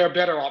guess there are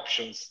better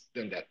options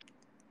than that.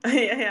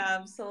 Yeah, I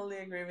absolutely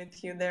agree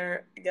with you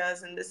there,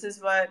 Gus. And this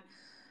is what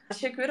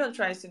SciKit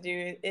tries to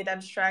do. It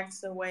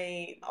abstracts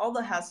away all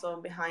the hassle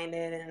behind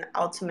it and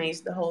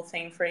automates the whole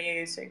thing for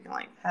you, so you can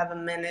like have a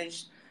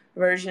managed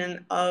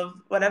version of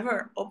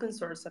whatever open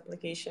source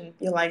application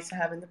you like to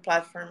have in the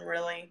platform,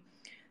 really.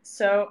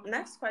 So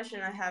next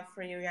question I have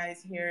for you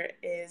guys here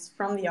is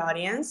from the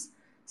audience.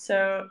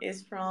 So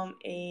it's from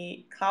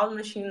a cloud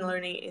machine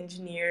learning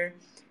engineer,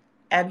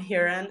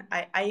 Abhiran.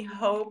 I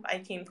hope I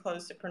came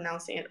close to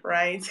pronouncing it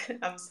right.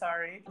 I'm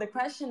sorry. The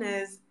question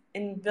is,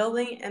 in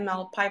building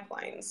ML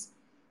pipelines,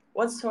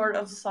 what sort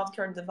of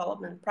software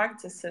development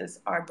practices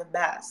are the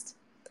best?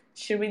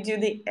 Should we do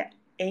the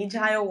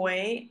agile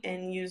way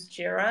and use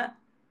Jira,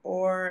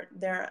 or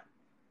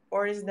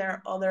is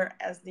there other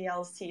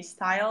SDLC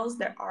styles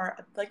that are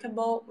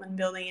applicable when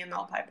building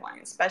ML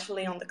pipelines,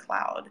 especially on the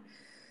cloud?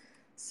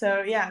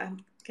 So yeah,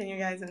 can you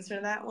guys answer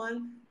that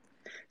one?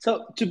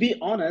 So to be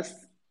honest,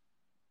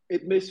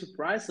 it may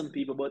surprise some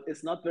people, but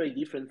it's not very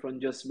different from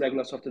just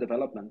regular software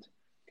development.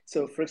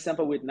 So for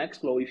example, with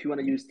NextFlow, if you want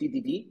to use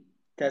TDD,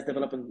 test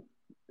development,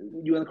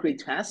 you want to create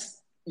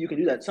tests, you can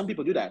do that. Some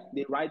people do that.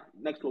 They write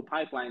NextFlow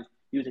pipelines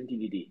using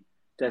TDD,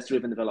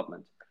 test-driven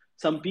development.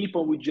 Some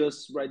people would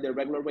just write the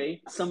regular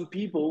way. Some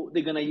people,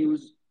 they're going to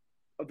use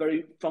a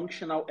very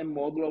functional and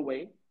modular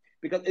way,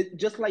 because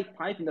just like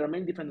Python, there are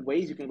many different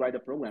ways you can write a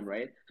program,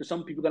 right? So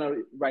some people are going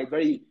to write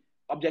very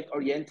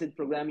object-oriented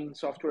programming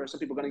software. Some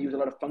people are going to use a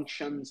lot of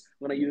functions,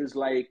 going to use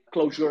like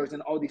closures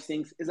and all these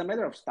things. It's a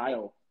matter of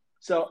style.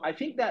 So I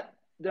think that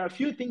there are a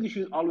few things you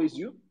should always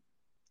do.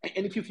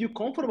 And if you feel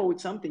comfortable with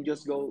something,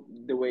 just go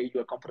the way you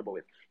are comfortable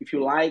with. If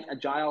you like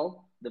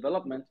agile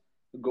development,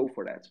 go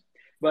for that.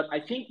 But I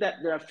think that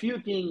there are a few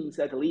things,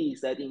 at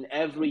least, that in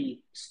every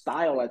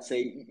style, let's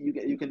say,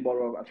 you can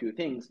borrow a few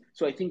things.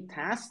 So I think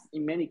tasks,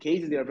 in many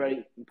cases, they are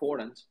very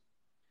important.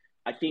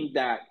 I think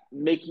that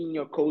making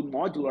your code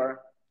modular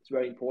is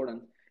very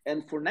important.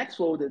 And for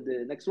NextFlow,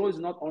 the NextFlow is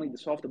not only the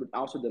software, but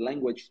also the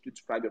language to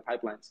describe your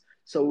pipelines.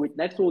 So with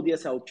NextFlow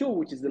DSL2,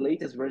 which is the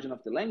latest version of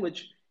the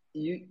language,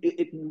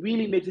 it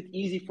really makes it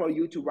easy for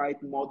you to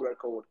write modular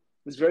code.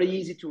 It's very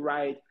easy to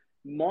write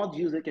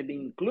modules that can be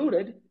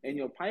included in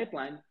your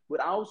pipeline, but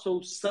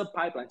also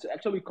sub-pipelines. So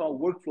actually we call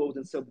workflows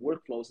and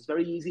sub-workflows. It's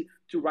very easy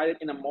to write it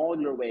in a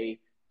modular way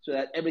so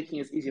that everything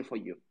is easier for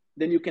you.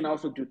 Then you can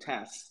also do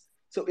tests.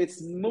 So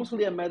it's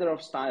mostly a matter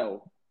of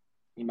style,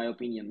 in my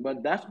opinion.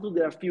 But definitely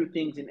there are a few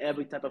things in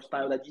every type of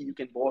style that you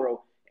can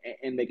borrow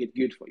and make it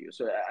good for you.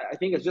 So I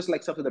think it's just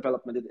like software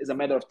development. It is a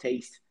matter of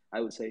taste, I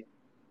would say.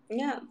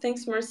 Yeah,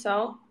 thanks,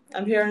 Marcel.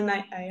 I'm here, and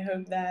I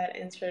hope that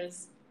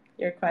answers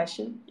your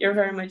question. You're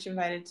very much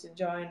invited to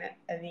join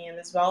at the end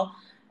as well.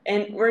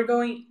 And we're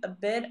going a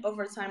bit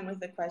over time with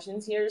the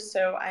questions here,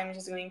 so I'm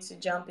just going to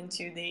jump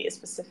into the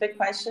specific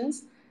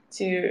questions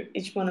to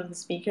each one of the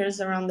speakers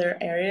around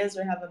their areas.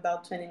 We have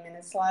about 20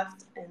 minutes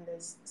left in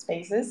these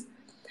spaces.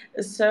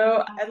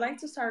 So I'd like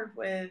to start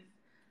with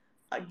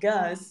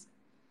Gus.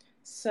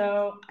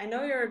 So I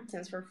know you're a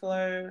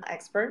TensorFlow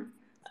expert.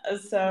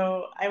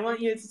 So I want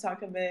you to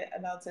talk a bit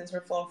about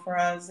TensorFlow for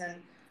us,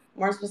 and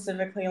more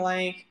specifically,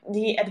 like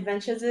the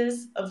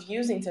advantages of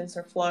using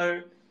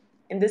TensorFlow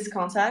in this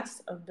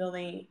context of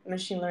building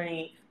machine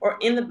learning or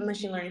in the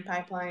machine learning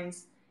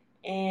pipelines,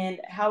 and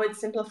how it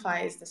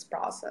simplifies this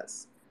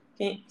process.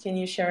 Can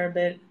you share a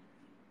bit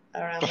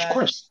around Of that?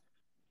 course.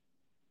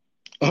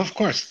 Of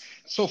course.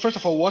 So first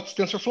of all, what's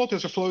TensorFlow?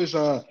 TensorFlow is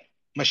a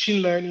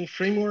machine learning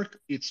framework.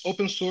 It's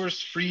open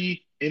source,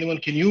 free, anyone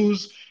can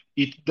use.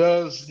 It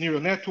does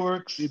neural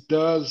networks, it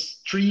does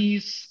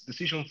trees,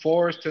 decision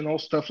forest, and all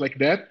stuff like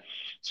that.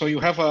 So you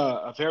have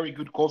a very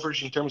good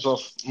coverage in terms of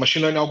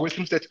machine learning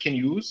algorithms that you can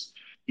use.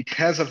 It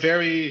has a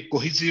very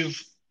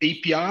cohesive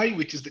API,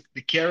 which is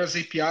the Keras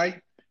API.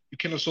 You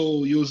can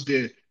also use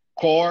the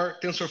core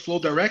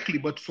TensorFlow directly,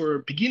 but for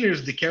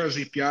beginners, the Keras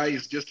API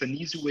is just an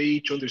easy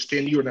way to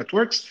understand neural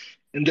networks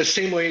in the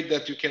same way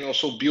that you can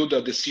also build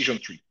a decision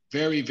tree.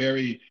 Very,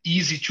 very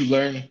easy to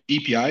learn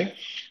API.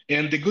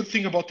 And the good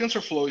thing about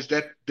TensorFlow is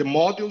that the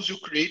models you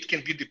create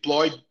can be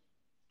deployed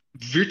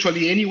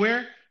virtually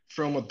anywhere,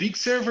 from a big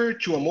server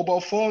to a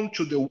mobile phone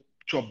to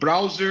a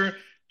browser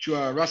to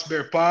a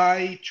Raspberry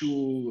Pi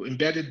to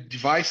embedded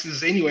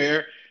devices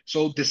anywhere.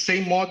 So the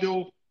same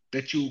model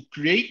that you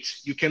create,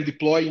 you can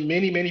deploy in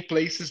many, many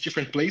places,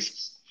 different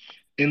places.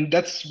 And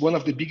that's one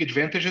of the big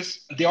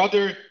advantages. The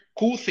other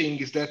cool thing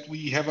is that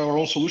we have our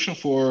own solution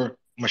for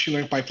machine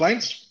learning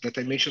pipelines that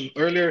I mentioned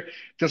earlier,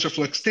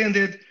 TensorFlow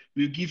Extended.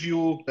 We'll give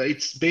you,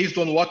 it's based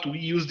on what we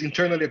used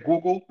internally at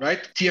Google,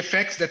 right?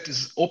 TFX, that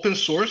is open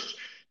source,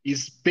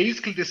 is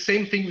basically the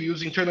same thing we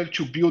use internally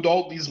to build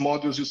all these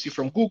models you see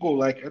from Google,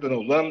 like, I don't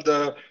know,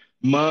 Lambda,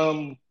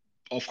 MUM.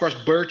 Of course,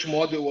 BERT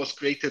model was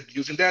created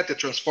using that. The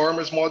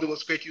Transformers model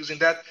was created using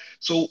that.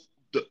 So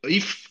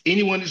if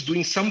anyone is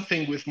doing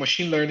something with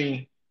machine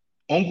learning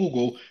on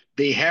Google,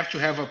 they have to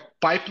have a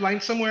pipeline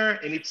somewhere,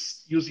 and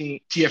it's using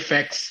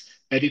TFX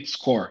at its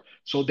core.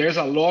 So there's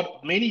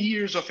many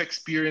years of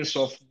experience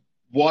of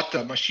what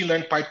a machine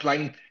learning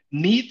pipeline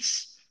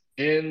needs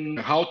and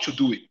how to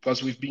do it,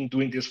 because we've been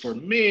doing this for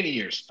many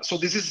years. So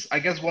this is, I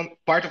guess, one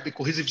part of the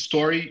cohesive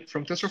story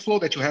from TensorFlow,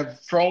 that you have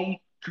from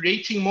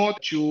creating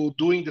mod to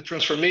doing the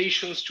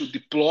transformations to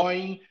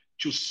deploying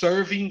to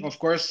serving. Of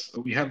course,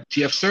 we have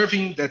TF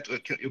serving that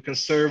you can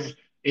serve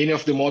any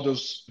of the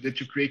models that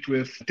you create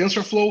with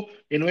TensorFlow.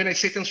 And when I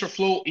say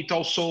TensorFlow, it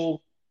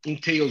also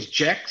entails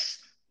JAX,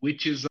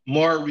 which is a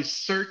more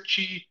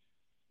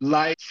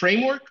researchy-like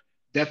framework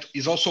that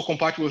is also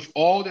compatible with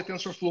all the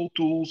TensorFlow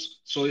tools.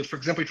 So if, for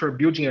example, if you're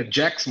building a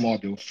JAX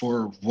model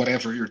for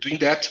whatever you're doing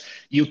that,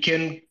 you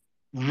can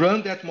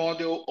run that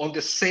model on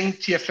the same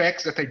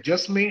TFX that I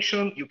just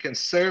mentioned. You can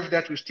serve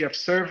that with TF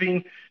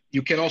serving.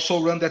 You can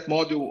also run that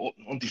model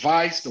on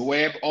device, the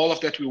web, all of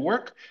that will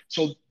work.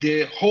 So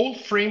the whole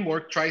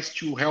framework tries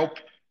to help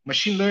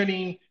machine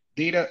learning,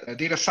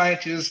 data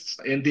scientists,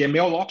 and the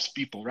ML ops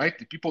people, right?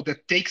 The people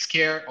that takes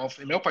care of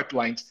ML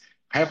pipelines,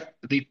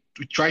 we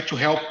try to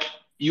help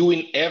you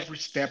in every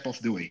step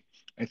of the way.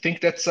 I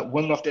think that's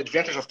one of the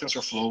advantages of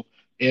TensorFlow,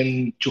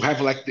 and to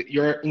have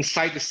you're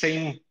inside the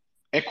same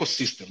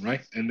ecosystem,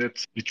 right? And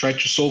that we try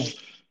to solve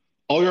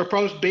all your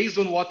problems based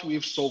on what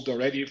we've solved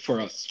already for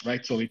us,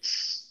 right? So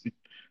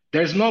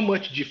there's not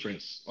much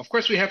difference. Of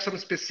course, we have some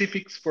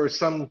specifics for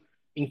some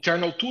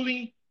internal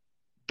tooling,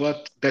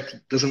 but that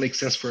doesn't make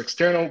sense for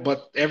external,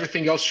 but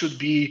everything else should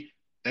be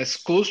as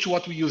close to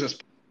what we use as.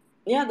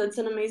 Yeah, that's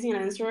an amazing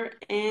answer.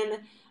 And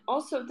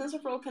also,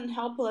 TensorFlow can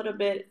help a little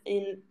bit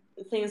in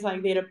things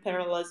like data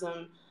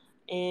parallelism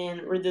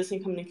and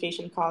reducing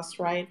communication costs,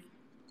 right?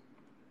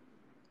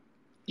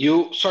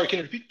 Sorry, can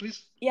you repeat,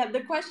 please? Yeah,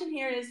 the question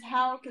here is,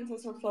 how can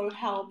TensorFlow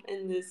help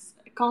in this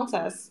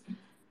context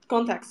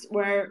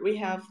where we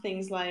have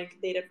things like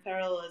data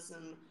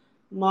parallelism,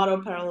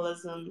 model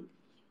parallelism,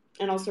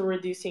 and also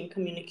reducing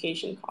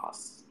communication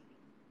costs?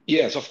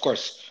 Yes, of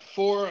course.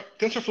 For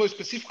TensorFlow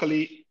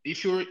specifically,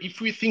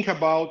 if we think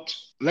about,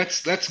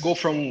 let's go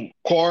from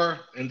core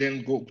and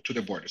then go to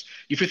the borders.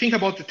 If you think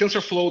about the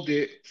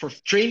TensorFlow, for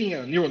training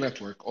a neural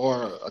network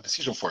or a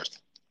decision forest,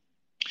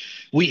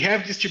 we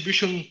have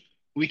distribution.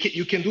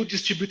 You can do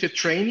distributed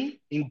training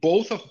in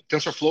both of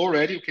TensorFlow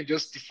already. You can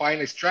just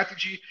define a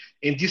strategy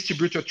and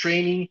distribute your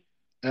training,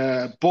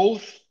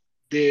 both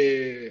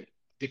the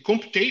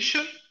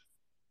computation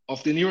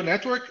of the neural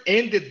network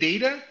and the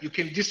data. You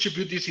can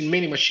distribute this in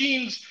many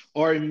machines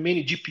or in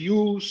many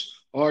GPUs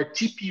or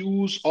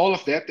TPUs, all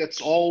of that. That's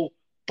all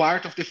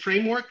part of the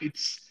framework.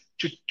 It's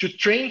to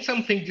train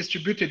something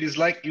distributed is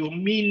like you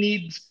may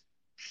need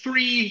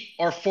 3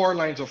 or 4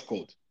 lines of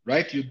code,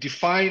 right? You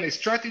define a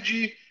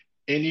strategy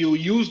and you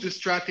use the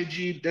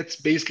strategy. That's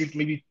basically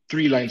maybe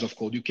 3 lines of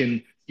code. You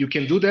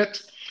can do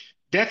that.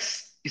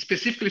 That's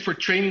specifically for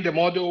training the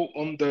model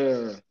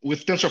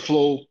with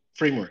TensorFlow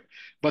framework.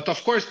 But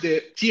of course,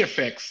 the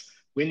TFX,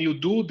 when you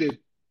do the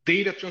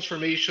data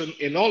transformation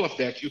and all of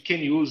that, you can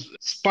use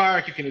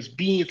Spark, you can use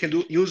Beam, you can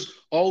use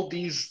all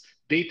these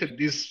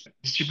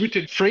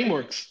distributed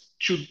frameworks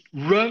to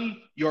run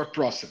your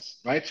process,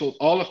 right? So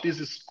all of this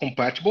is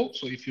compatible.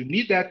 So if you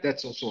need that,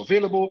 that's also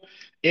available.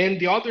 And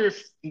the other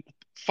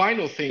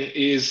final thing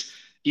is,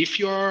 if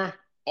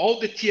all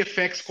the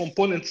TFX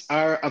components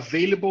are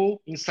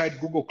available inside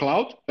Google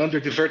Cloud under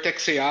the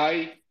Vertex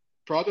AI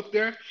product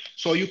there.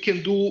 So you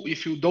can do,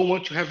 if you don't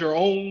want to have your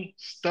own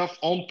stuff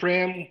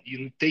on-prem,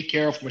 you take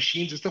care of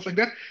machines and stuff like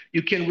that,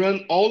 you can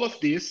run all of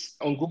this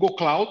on Google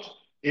Cloud,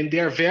 and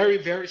they're very,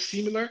 very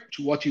similar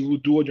to what you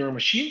would do on your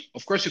machine.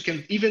 Of course, you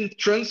can even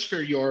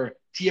transfer your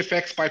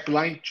TFX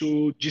pipeline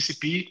to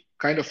GCP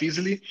kind of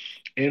easily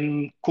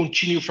and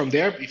continue from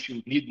there if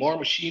you need more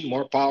machine,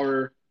 more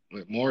power,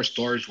 more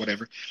storage,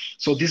 whatever.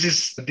 So this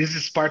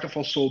is part of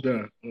also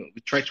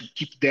we try to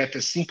keep that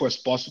as simple as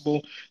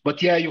possible.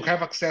 But yeah, you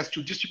have access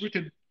to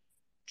distributed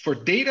for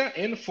data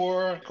and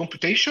for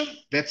computation.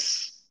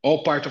 That's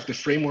all part of the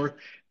framework.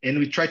 And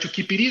we try to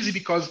keep it easy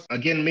because,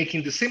 again,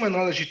 making the same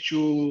analogy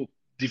to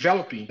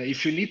developing,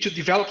 if you need to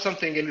develop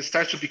something and it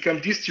starts to become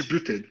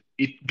distributed,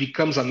 it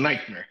becomes a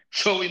nightmare.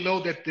 So we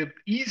know that the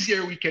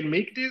easier we can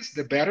make this,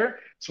 the better.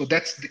 So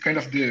that's the kind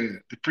of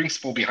the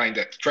principle behind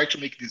that. Try to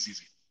make this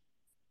easy.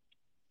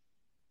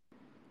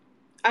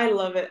 I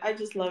love it. I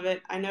just love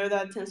it. I know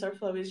that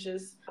TensorFlow is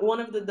just one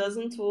of the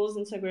dozen tools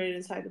integrated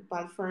inside the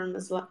platform,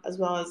 as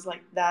well as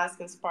like Dask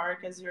and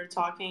Spark, as you're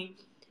talking.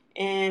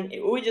 And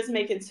it would just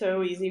make it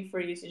so easy for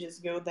you to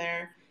just go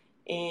there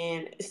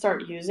and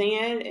start using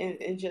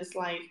it, and just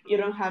like you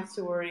don't have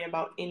to worry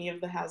about any of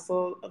the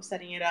hassle of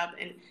setting it up.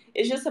 And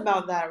it's just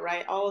about that,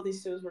 right? All of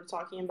these tools we're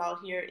talking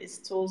about here is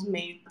tools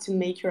made to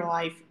make your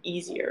life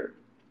easier.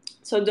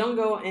 So don't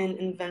go and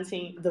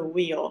inventing the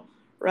wheel,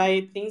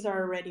 right? Things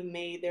are already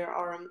made. There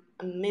are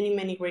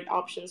many great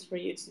options for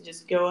you to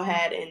just go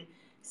ahead and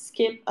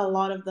skip a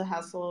lot of the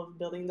hassle of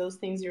building those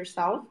things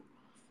yourself,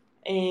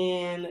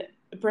 and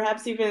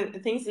perhaps even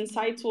things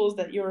inside tools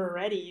that you're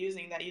already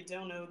using that you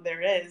don't know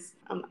there is.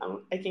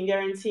 I can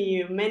guarantee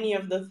you many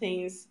of the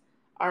things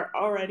are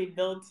already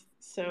built.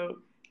 So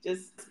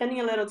just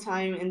spending a little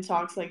time in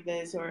talks like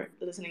this, or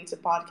listening to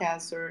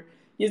podcasts or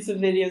YouTube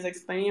videos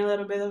explaining a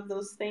little bit of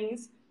those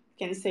things,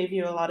 can save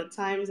you a lot of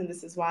times. And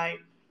this is why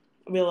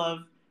we love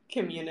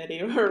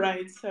community,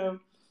 right? So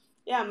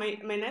yeah,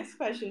 my next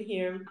question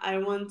here, I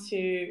want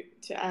to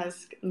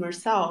ask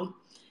Marcel,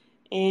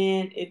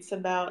 and it's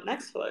about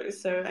NextFlow.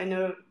 So I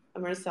know,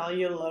 Marcel,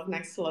 you love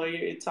NextFlow.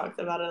 You talked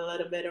about it a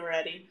little bit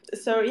already.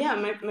 So yeah,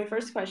 my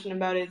first question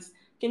about it is,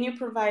 can you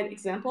provide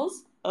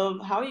examples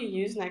of how you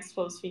use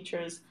NextFlow's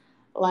features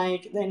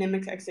like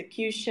dynamic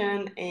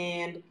execution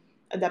and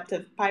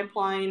adaptive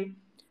pipeline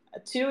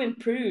to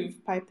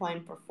improve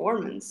pipeline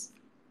performance?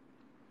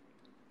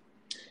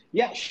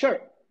 Yeah,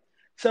 sure.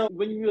 So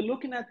when you're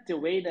looking at the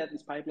way that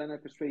these pipeline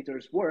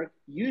orchestrators work,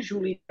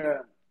 usually there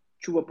are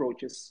two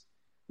approaches.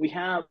 We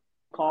have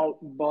called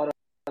bottom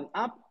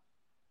up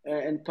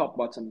and top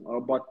bottom,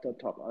 or bottom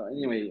top.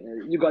 Anyway,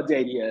 you got the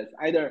idea.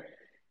 Either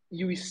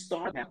you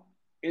start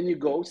and you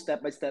go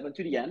step by step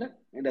until the end,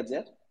 and that's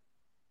it.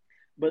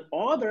 But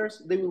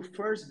others, they will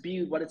first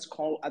build what it's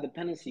called a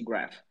dependency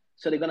graph.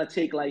 So they're gonna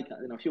take like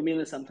a few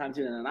minutes, sometimes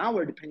even an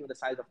hour, depending on the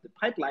size of the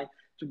pipeline,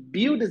 to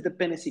build this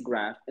dependency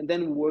graph and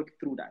then work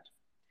through that.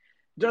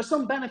 There are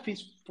some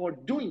benefits for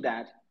doing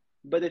that,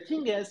 but the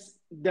thing is,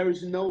 there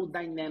is no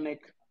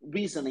dynamic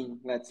reasoning,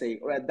 let's say,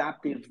 or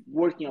adaptive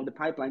working of the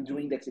pipeline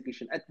during the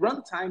execution. At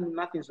runtime,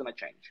 nothing's gonna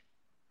change.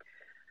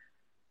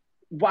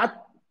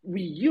 What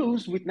we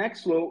use with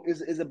NextFlow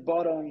is a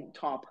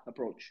bottom-top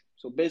approach.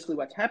 So basically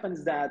what happens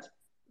is that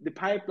the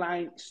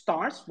pipeline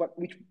starts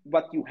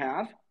what you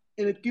have,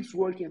 and it keeps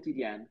working until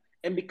the end.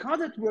 And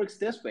because it works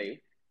this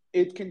way,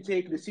 it can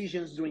take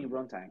decisions during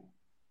runtime.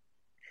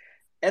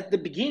 At the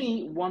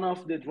beginning, one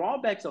of the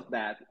drawbacks of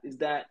that is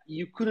that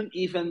you couldn't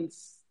even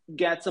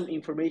get some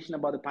information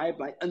about the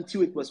pipeline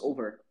until it was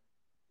over,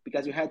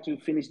 because you had to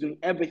finish doing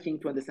everything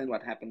to understand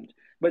what happened.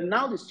 But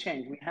now this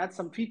changed. We had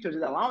some features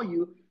that allow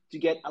you to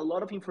get a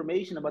lot of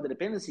information about the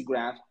dependency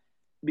graph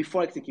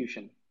before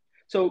execution.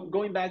 So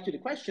going back to the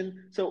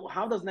question, so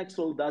how does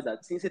NextFlow do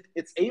that? Since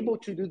it's able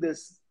to do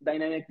this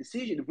dynamic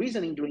decision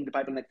reasoning during the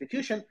pipeline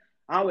execution,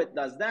 how it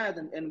does that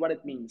and what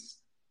it means.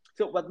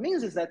 So what it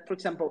means is that, for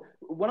example,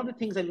 one of the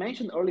things I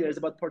mentioned earlier is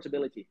about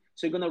portability.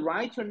 So you're going to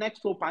write your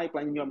NextFlow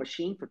pipeline in your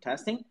machine for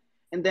testing,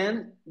 and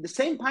then the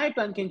same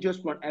pipeline can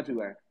just run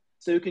everywhere.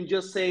 So you can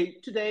just say,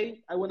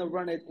 today, I want to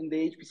run it in the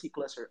HPC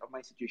cluster of my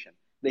institution.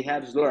 They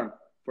have Learn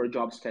for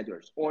job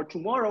schedulers. Or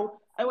tomorrow,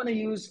 I want to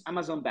use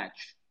Amazon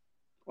Batch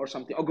or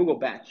something, or Google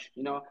Batch,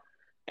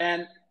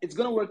 and it's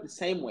going to work the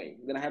same way.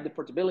 You're going to have the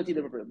portability,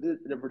 the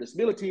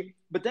reproducibility.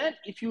 But then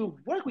if you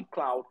work with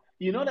cloud,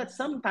 you know that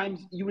sometimes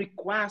you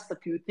request a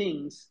few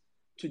things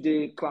to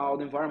the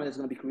cloud environment that's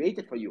going to be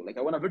created for you. Like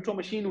I want a virtual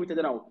machine with, 2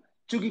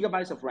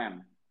 gigabytes of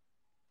RAM.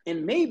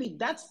 And maybe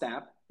that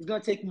step is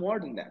going to take more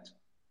than that.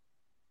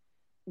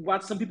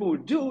 What some people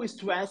would do is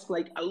to ask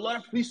like a lot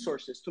of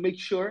resources to make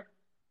sure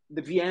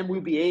the VM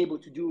will be able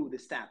to do the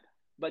step.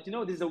 But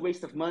this is a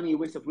waste of money, a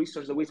waste of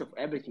resources, a waste of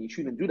everything. You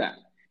shouldn't do that.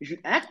 You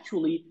should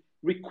actually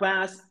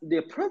request the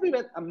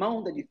appropriate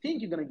amount that you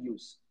think you're going to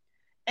use.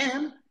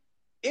 And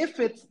if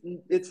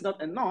it's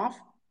not enough,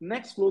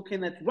 NextFlow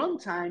can at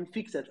runtime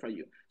fix that for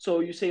you.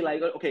 So you say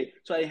like, okay,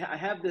 so I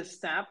have this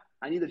step.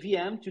 I need a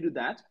VM to do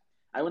that.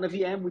 I want a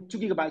VM with 2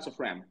 gigabytes of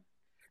RAM.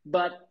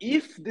 But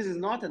if this is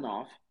not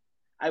enough,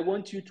 I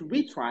want you to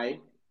retry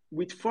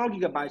with 4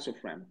 gigabytes of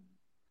RAM.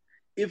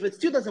 If it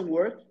still doesn't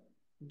work,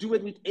 do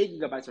it with 8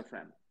 gigabytes of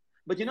RAM.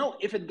 But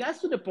if it gets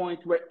to the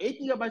point where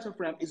 8 gigabytes of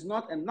RAM is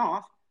not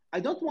enough, I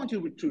don't want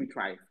you to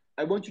retry.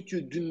 I want you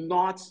to do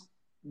not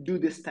do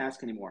this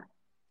task anymore.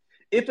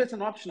 If it's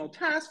an optional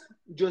task,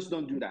 just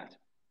don't do that.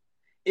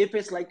 If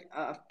it's like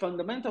a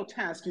fundamental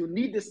task, you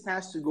need this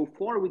task to go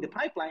forward with the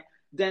pipeline,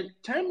 then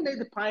terminate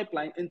the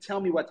pipeline and tell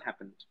me what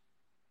happened.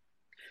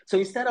 So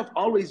instead of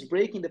always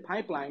breaking the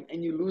pipeline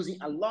and you losing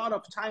a lot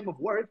of time of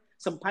work,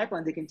 some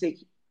pipeline, they can take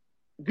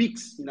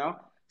weeks,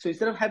 So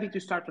instead of having to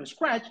start from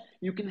scratch,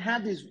 you can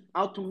have this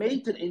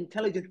automated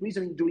intelligent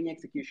reasoning during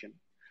execution.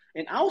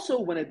 And also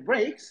when it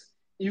breaks,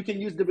 you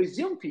can use the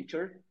resume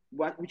feature,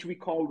 which we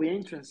call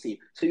reentrancy.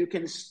 So you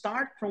can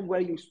start from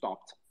where you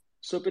stopped.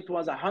 So if it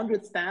was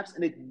 100 steps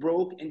and it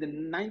broke in the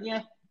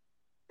 90th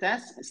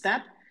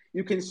step,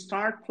 you can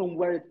start from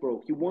where it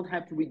broke. You won't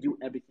have to redo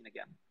everything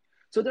again.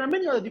 So there are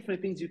many other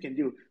different things you can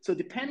do. So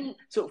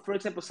for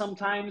example,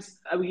 sometimes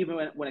I will give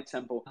you one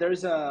example.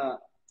 There's a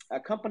a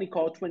company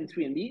called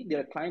 23andMe.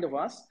 They're a client of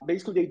us.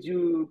 Basically, they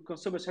do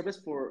consumer service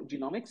for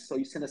genomics. So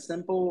you send a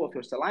sample of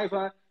your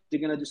saliva, they're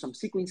going to do some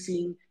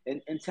sequencing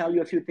and tell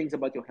you a few things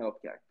about your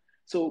healthcare.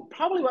 So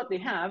probably what they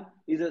have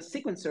is a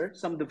sequencer,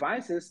 some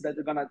devices that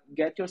are going to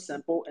get your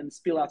sample and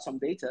spill out some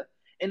data.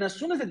 And as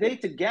soon as the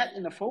data get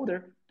in a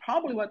folder,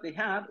 probably what they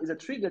have is a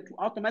trigger to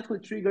automatically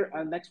trigger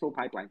a NextFlow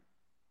pipeline.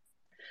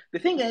 The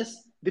thing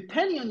is,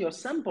 depending on your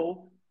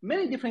sample,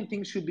 many different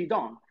things should be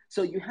done.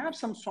 So you have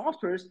some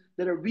softwares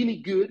that are really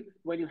good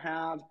when you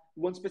have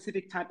one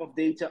specific type of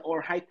data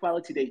or high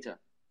quality data.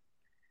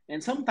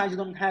 And sometimes you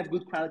don't have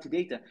good quality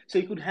data. So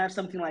you could have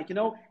something like,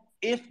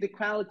 if the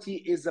quality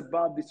is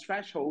above this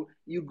threshold,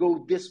 you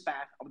go this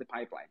path of the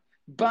pipeline.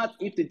 But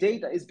if the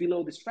data is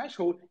below this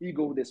threshold, you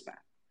go this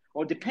path.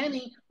 Or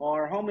depending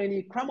on how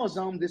many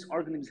chromosomes this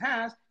organism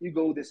has, you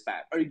go this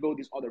path or you go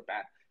this other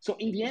path. So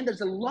in the end,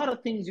 there's a lot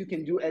of things you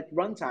can do at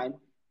runtime,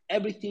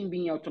 everything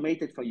being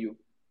automated for you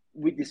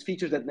with these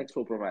features that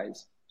NextFlow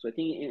provides. So I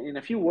think in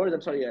a few words,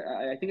 I'm sorry,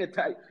 I think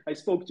I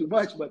spoke too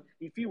much, but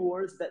in few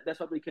words, that's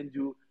what we can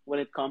do when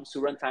it comes to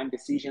runtime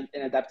decision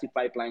and adaptive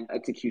pipeline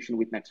execution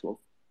with NextFlow.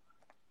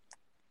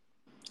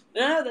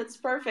 No, that's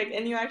perfect.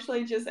 And you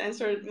actually just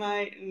answered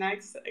my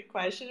next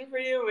question for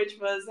you, which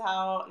was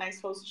how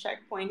NextFlow's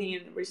checkpointing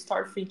and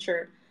restart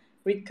feature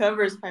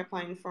recovers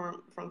pipeline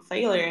from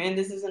failure. And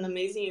this is an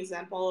amazing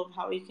example of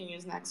how you can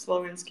use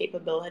NextFlow and its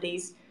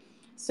capabilities.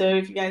 So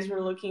if you guys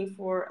were looking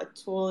for a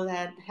tool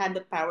that had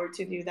the power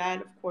to do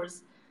that, of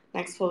course,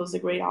 NextFlow is a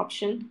great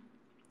option.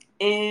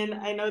 And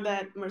I know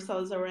that Marcel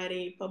is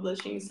already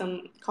publishing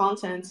some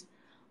content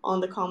on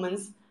the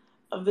comments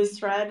of this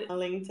thread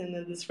linked in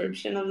the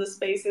description of the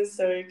spaces,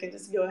 so you can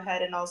just go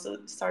ahead and also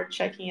start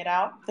checking it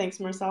out.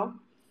 Thanks, Marcel.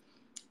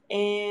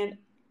 And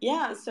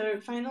yeah, so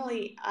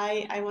finally,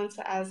 I want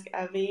to ask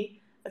Avi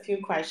a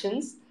few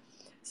questions.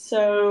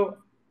 So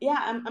yeah,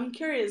 I'm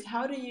curious,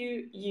 how do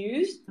you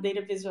use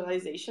data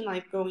visualization,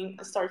 like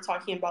start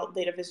talking about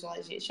data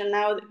visualization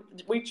now,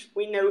 which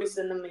we know is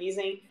an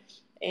amazing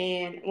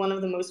and one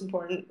of the most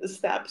important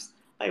steps,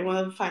 like one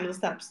of the final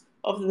steps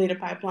of the data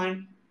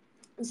pipeline.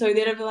 So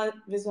data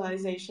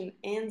visualization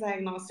and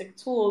diagnostic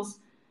tools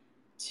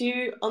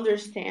to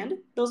understand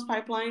those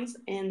pipelines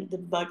and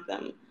debug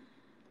them.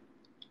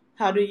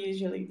 How do you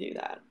usually do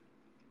that?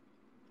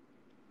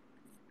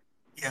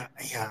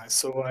 Yeah.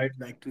 So I'd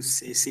like to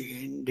say,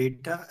 see, in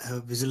data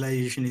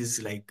visualization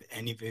is like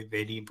anyway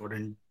very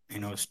important,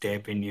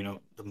 step in,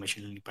 the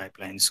machine learning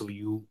pipeline. So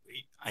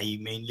I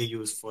mainly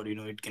use for,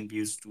 it can be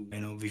used to,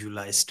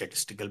 visualize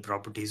statistical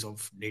properties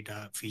of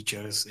data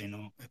features,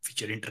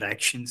 feature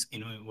interactions,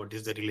 what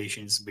is the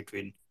relations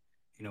between,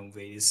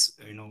 various,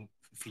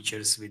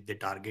 features with the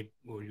target,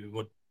 or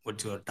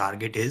what your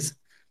target is.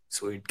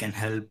 So it can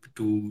help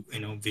to,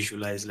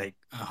 visualize like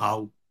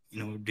how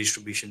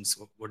distributions,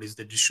 what is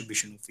the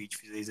distribution of each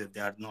feature, is that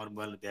they are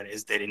normal,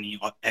 is there any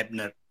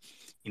abnormal,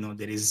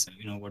 there is,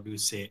 what do you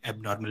say,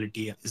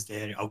 abnormality is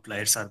there,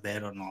 outliers are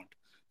there or not.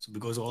 So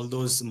because all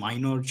those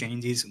minor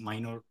changes,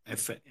 minor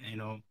effect,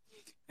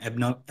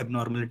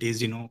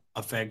 abnormalities,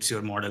 affects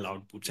your model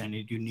outputs, and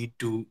you need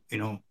to,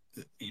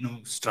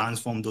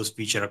 transform those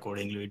feature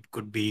accordingly. It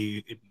could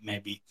be, it may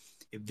be,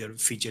 if their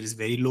feature is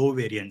very low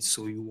variance,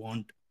 so you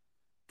want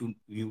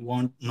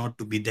not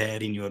to be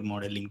there in your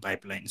modeling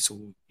pipeline,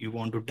 so you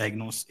want to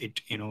diagnose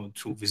it,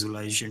 through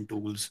visualization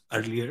tools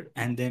earlier,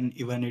 and then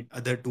even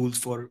other tools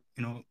for,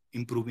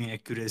 improving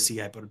accuracy,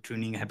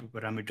 hypertuning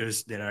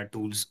hyperparameters. There are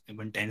tools,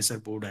 even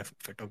TensorBoard, if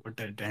I talk about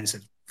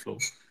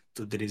TensorFlow.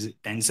 So there is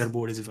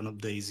TensorBoard is one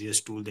of the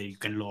easiest tool that you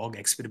can log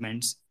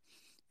experiments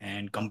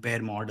and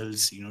compare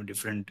models,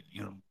 different,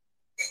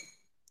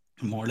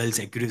 models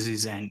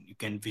accuracies, and you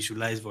can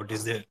visualize what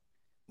is the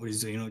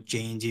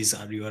changes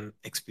are you are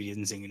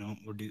experiencing,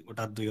 what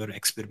are your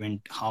experiment,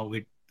 how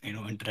it,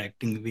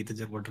 interacting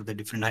with what are the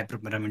different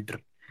hyperparameter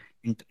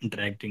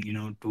interacting,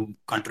 to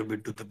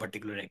contribute to the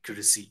particular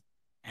accuracy.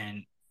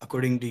 And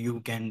according to you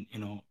can,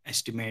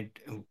 estimate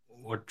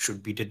what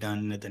should be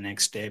done at the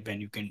next step,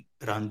 and you can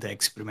run the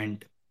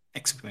experiments,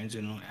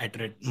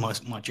 iterate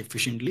much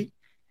efficiently,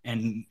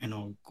 and,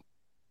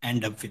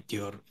 end up with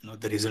your,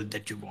 the result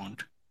that you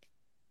want.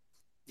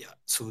 Yeah,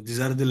 so these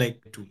are the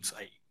like tools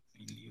I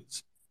mainly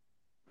use.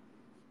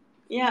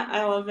 Yeah,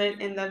 I love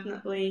it, and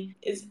definitely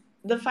is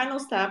the final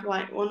step,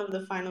 like one of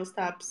the final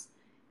steps,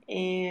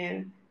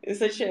 and it's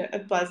such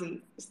a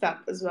pleasant step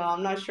as well.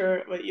 I'm not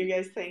sure what you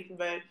guys think,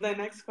 but the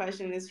next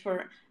question is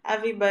for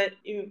Avi, but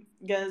you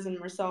guys and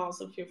Marcel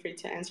also feel free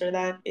to answer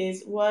that.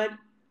 Is what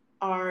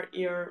are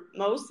your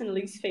most and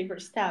least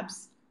favorite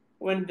steps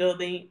when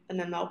building an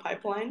ML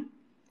pipeline,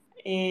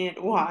 and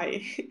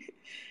why?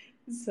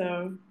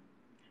 So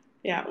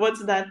yeah,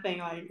 what's that thing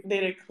like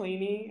data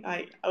cleaning?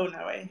 Oh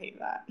no, I hate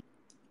that.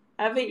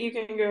 I think you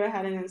can go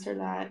ahead and answer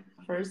that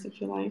first if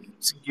you like.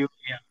 So you,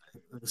 yeah.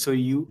 So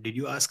you did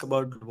you ask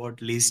about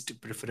what least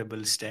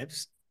preferable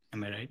steps?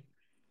 Am I right?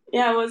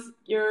 Yeah, it was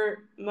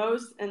your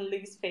most and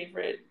least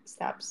favorite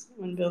steps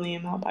when building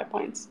ML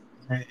pipelines?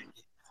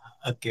 Uh,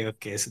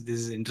 Okay. So this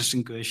is an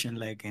interesting question.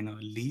 Like,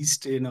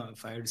 least,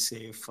 if I would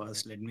say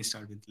first, let me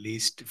start with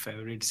least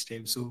favorite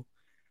step. So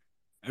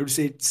I would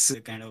say it's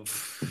kind of,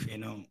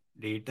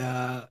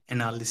 data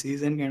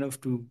analysis and kind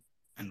of to,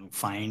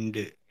 find,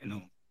 you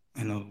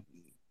know,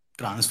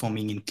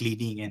 transforming and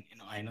cleaning. And,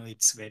 I know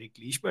it's very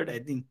cliche, but I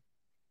think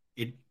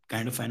it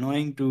kind of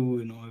annoying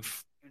to,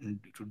 if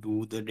to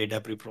do the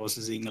data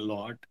pre-processing a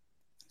lot.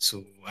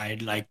 So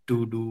I'd like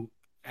to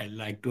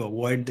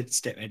avoid that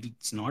step. And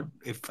it's not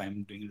if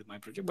I'm doing my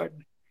project, but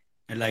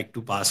I like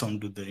to pass on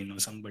to the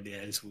somebody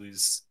else who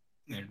is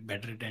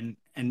better at.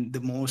 And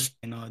the most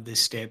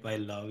this step I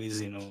love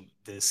is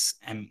this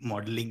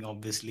modeling.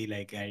 Obviously,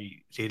 like I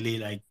really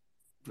like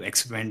to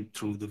experiment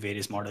through the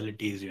various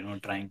modalities.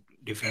 Trying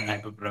different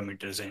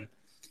hyperparameters and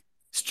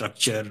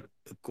structure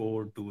the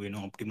code to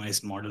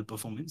optimize model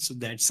performance. So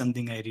that's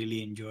something I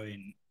really enjoy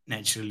and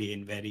naturally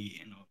and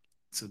very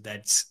So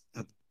that's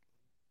the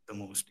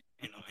most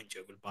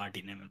enjoyable part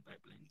in ML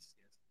pipelines.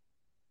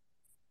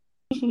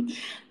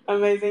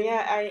 Amazing.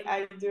 Yeah,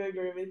 I do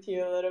agree with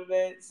you a little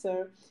bit.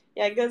 So,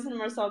 yeah, Gus and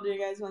Marcel, do you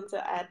guys want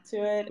to add to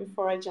it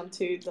before I jump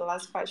to the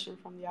last question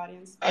from the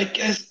audience? I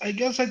guess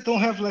I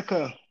don't have like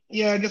a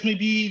yeah, I guess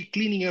maybe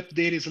cleaning up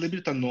data is a little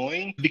bit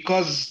annoying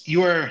because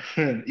you're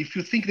if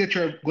you think that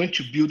you're going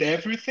to build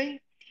everything,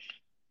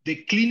 the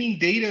cleaning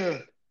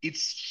data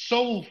it's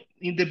so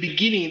in the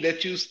beginning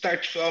that you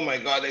start to, oh my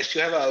god, I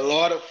still have a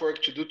lot of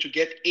work to do to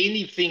get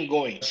anything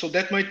going. So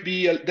that might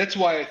be that's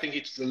why I think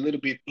it's a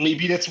little bit,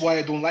 maybe that's why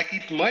I don't like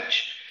it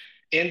much.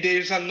 And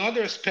there's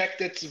another aspect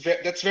that's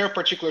very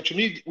particular to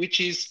me, which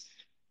is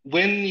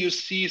when you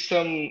see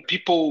some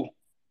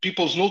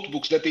people's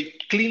notebooks that they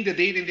clean the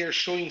data and they're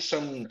showing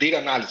some data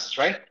analysis,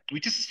 right?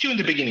 Which is still in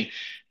the beginning.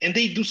 And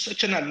they do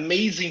such an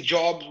amazing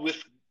job with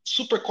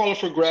super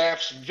colorful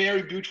graphs,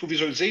 very beautiful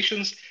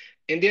visualizations.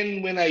 And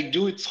then when I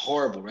do, it's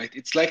horrible, right?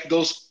 It's like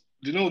those,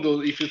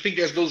 those, if you think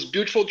there's those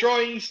beautiful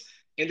drawings,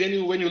 and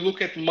then when you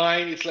look at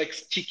mine, it's like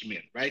sticky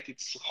man, right?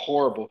 It's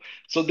horrible.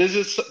 So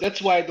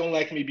that's why I don't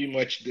like maybe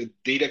much the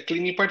data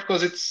cleaning part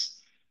because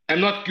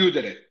I'm not good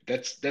at it.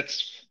 That's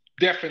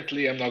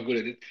definitely I'm not good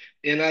at it.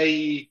 And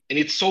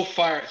it's so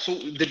far, so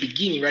the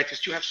beginning, right? You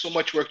still have so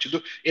much work to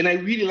do. And I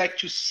really like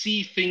to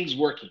see things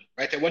working,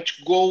 right? I want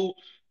to go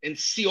and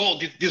see, oh,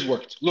 this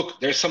worked. Look,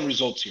 there's some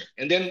results here,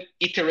 and then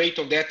iterate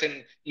on that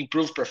and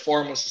improve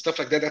performance and stuff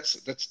like that.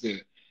 That's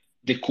the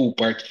cool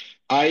part.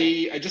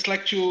 I just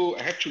like to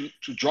I have to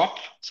drop,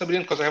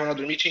 Sabrina, because I have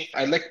another meeting.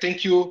 I'd like to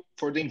thank you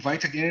for the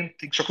invite again.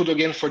 Thank Shakudo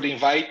again for the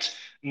invite.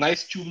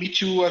 Nice to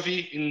meet you,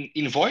 Avi,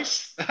 in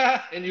voice,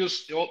 and you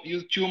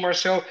too,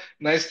 Marcel.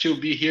 Nice to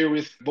be here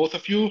with both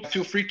of you.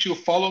 Feel free to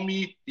follow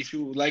me if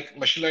you like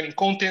machine learning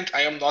content.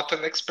 I am not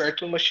an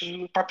expert on machine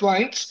learning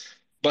pipelines,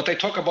 but I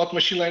talk about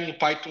machine learning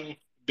Python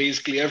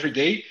basically every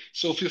day.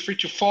 So feel free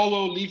to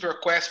follow, leave your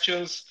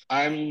questions.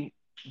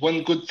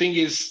 One good thing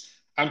is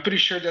I'm pretty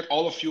sure that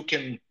all of you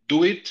can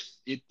do it.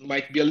 It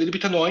might be a little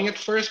bit annoying at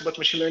first, but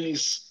machine learning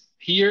is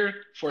here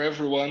for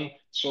everyone.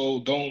 So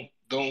don't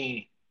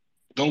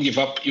give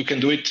up. You can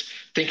do it.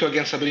 Thank you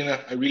again, Sabrina.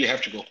 I really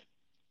have to go.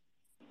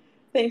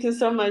 Thank you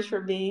so much for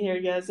being here,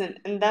 guys.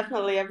 And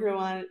definitely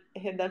everyone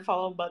hit that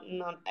follow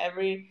button on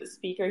every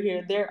speaker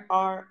here. They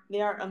are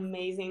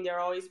amazing. They're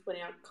always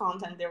putting out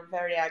content. They're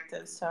very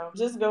active. So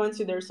just go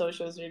into their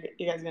socials. You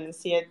guys are going to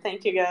see it.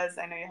 Thank you, guys.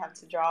 I know you have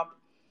to drop.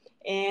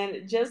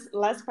 And just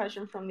last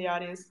question from the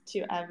audience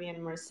to Avi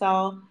and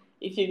Marcel.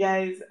 If you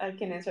guys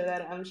can answer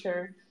that, I'm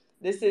sure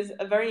this is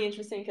a very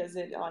interesting because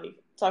it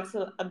talks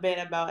a bit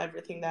about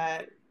everything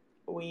that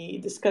we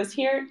discussed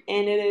here.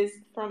 And it is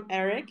from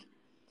Eric,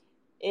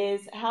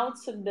 is how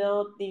to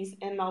build these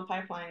ML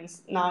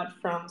pipelines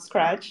not from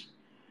scratch.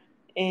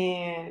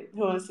 And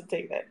who wants to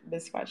take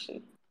this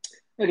question?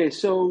 Okay,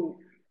 so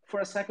for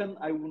a second,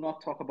 I will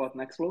not talk about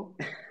NextFlow.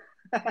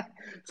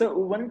 So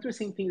one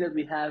interesting thing that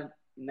we have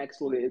in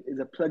NextFlow is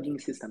a plugin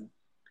system.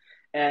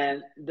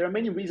 And there are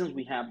many reasons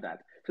we have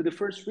that. So the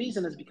first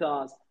reason is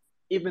because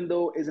even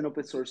though it's an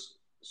open source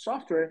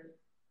software,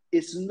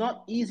 it's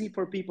not easy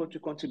for people to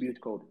contribute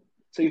code.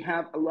 So you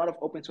have a lot of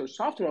open source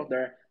software out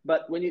there,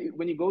 but when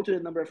you go to the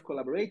number of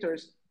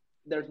collaborators,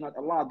 there's not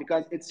a lot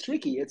because it's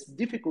tricky. It's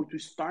difficult to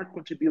start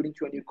contributing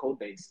to a new code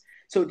base.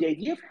 So the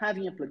idea of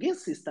having a plugin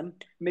system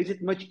makes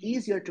it much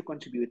easier to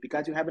contribute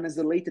because you have an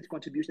isolated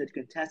contribution that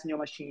you can test in your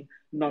machine,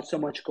 not so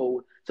much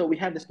code. So we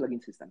have this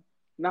plugin system.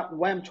 Now,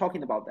 why I'm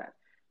talking about that?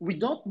 We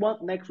don't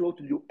want NextFlow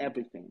to do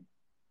everything.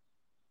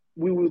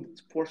 We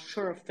would for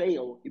sure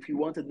fail if you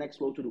wanted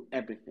NextFlow to do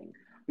everything.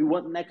 We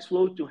want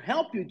NextFlow to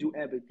help you do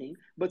everything,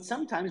 but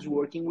sometimes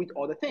working with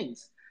other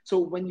things. So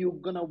when you're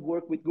gonna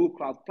work with Google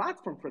Cloud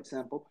Platform, for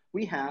example,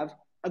 we have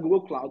a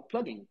Google Cloud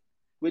plugin.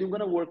 When you're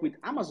gonna work with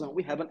Amazon,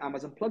 we have an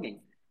Amazon plugin,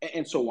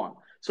 and so on.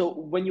 So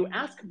when you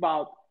ask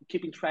about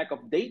keeping track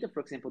of data, for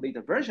example,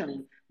 data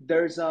versioning,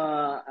 there's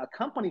a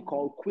company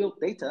called Quilt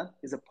Data,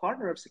 is a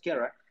partner of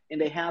Cicera, and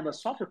they have a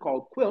software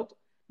called Quilt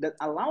that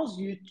allows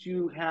you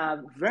to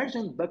have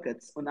version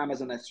buckets on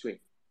Amazon S3.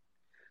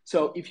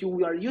 So if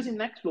you are using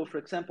NextFlow, for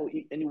example,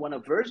 and you want to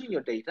version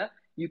your data,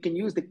 you can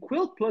use the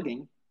Quilt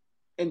plugin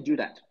and do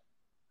that.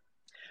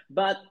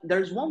 But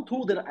there's one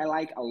tool that I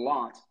like a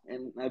lot,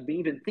 and I've been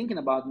even thinking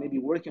about maybe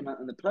working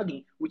on the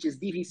plugin, which is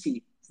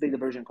DVC, it's data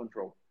version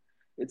control.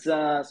 It's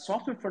a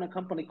software from a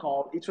company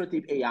called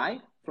Iterative AI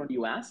from the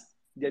US.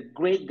 They're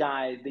great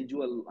guys. They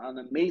do an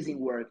amazing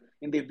work,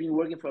 and they've been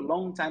working for a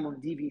long time on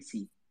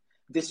DVC.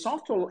 The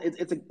software,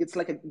 it's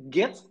like a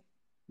Git,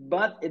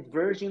 but it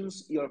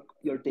versions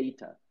your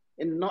data.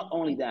 And not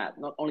only that,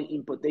 not only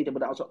input data,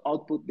 but also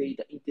output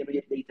data,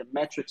 intermediate data,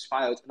 metrics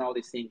files, and all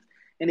these things.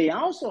 And they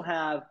also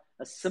have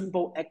a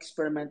simple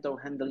experimental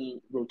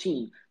handling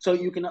routine. So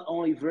you can not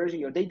only version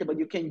your data, but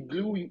you can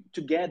glue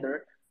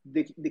together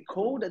the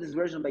code that is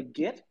versioned by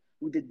Git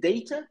with the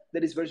data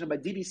that is versioned by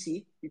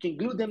DBC. You can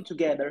glue them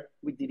together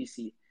with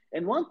DBC.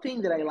 And one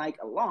thing that I like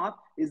a lot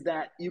is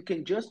that you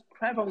can just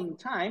travel in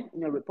time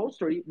in a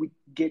repository with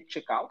Git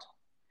checkout.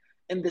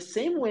 And the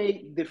same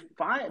way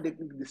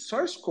the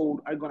source code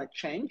are going to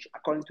change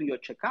according to your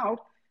checkout,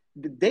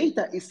 the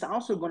data is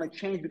also going to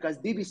change because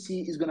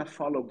DBC is going to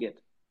follow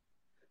Git.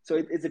 So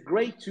it's a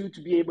great tool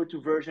to be able to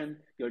version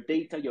your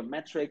data, your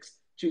metrics,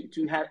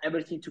 to have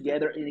everything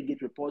together in a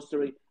Git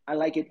repository. I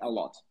like it a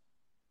lot.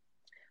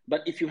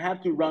 But if you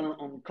have to run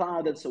on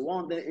cloud and so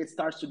on, then it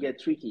starts to get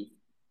tricky.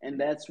 And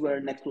that's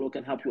where NextFlow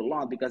can help you a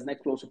lot, because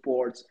NextFlow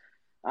supports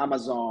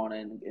Amazon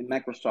and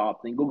Microsoft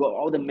and Google,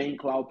 all the main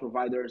cloud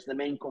providers, the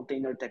main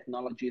container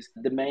technologies,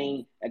 the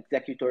main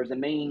executors, the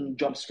main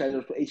job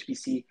schedulers for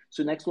HPC.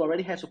 So NextFlow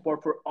already has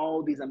support for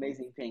all these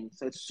amazing things.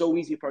 So it's so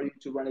easy for you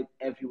to run it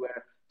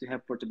everywhere, to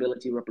have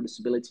portability,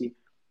 reproducibility.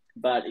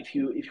 But if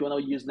you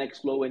want to use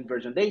NextFlow and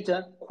version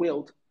data,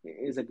 Quilt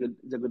is a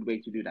good way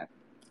to do that.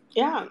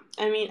 Yeah,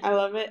 I mean, I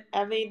love it.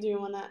 Avi, do you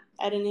want to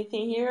add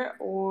anything here,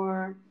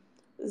 or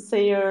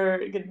say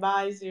your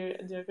goodbyes, do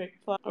a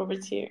quick plug? Over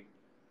to you.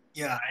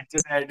 Yeah, I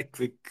just had a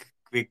quick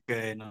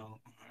add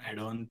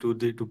on to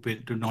to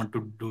build, to not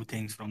to do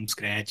things from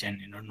scratch, and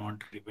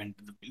not reinvent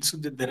the build. So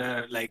that there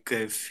are, like,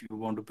 if you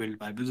want to build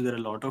pipelines, there are a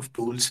lot of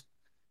tools,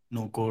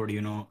 no code,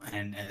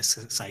 and as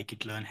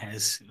SciKit Learn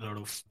has a lot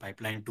of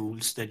pipeline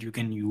tools that you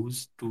can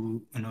use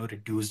to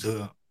reduce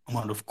the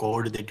amount of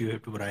code that you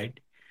have to write.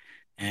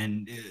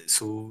 And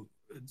so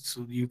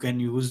you can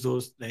use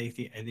those,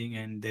 like, I think.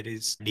 And there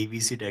is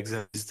DVC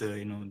Dexa is the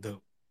the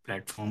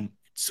platform.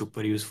 It's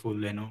super useful.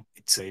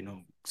 It's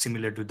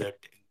similar to that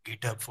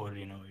GitHub for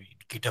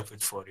GitHub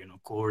is for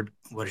code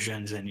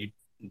versions, and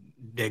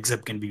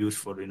Dexup can be used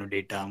for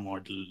data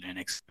model and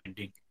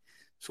experimenting.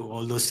 So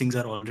all those things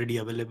are already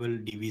available.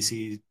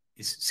 DVC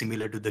is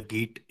similar to the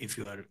Git. If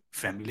you are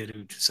familiar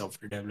with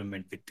software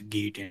development with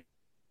Git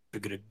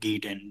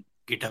and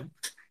GitHub,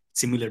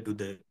 similar to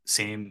the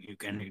same you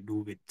can do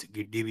with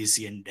Git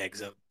DVC and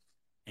Dexup,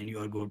 and you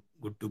are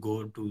good to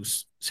go to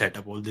set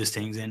up all these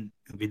things. And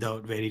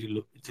without very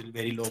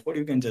low code,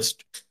 you can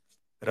just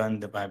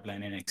run the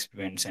pipeline and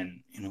experiments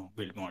and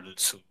build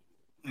models. So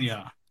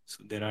yeah,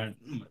 so there are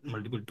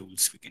multiple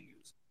tools we can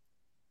use.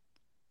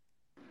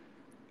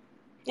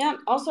 Yeah,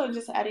 also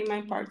just adding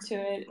my part to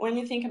it. When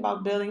you think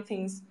about building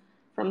things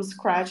from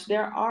scratch,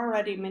 there are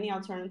already many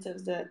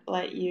alternatives that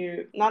let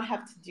you not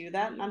have to do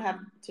that, not have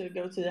to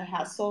go to the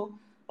hassle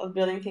of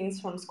building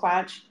things from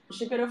scratch.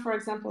 SciKit, for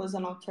example, is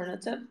an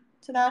alternative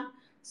to that.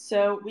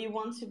 So we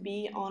want to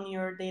be on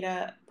your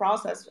data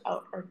process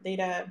or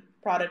data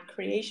product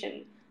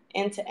creation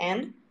end to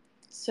end.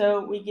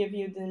 So we give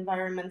you the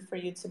environment for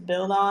you to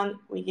build on.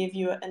 We give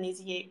you an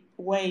easy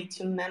way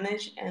to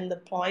manage and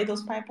deploy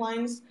those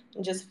pipelines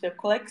in just a few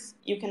clicks.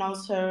 You can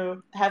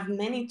also have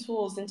many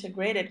tools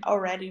integrated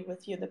already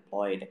with your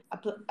deployed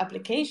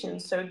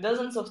applications. So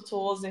dozens of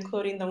tools,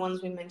 including the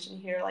ones we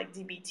mentioned here, like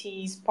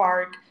dbt,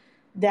 Spark,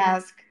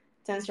 Dask,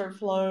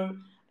 TensorFlow,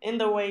 in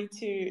the way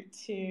to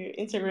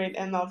integrate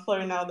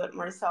MLflow now that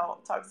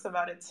Marcel talks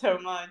about it so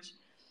much.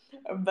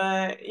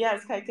 But yeah,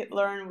 SciKit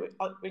Learn,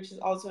 which is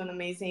also an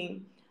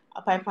amazing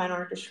pipeline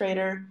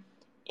orchestrator,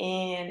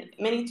 and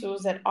many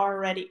tools that are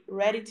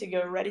ready to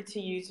go, ready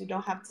to use. You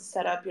don't have to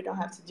set up, you don't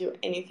have to do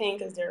anything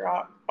because they're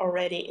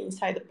already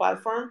inside the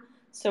platform.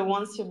 So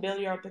once you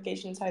build your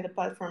application inside the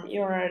platform,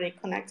 you're already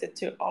connected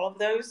to all of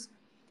those.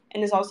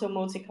 And it's also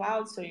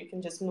multi-cloud, so you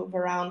can just move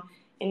around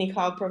any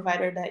cloud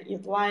provider that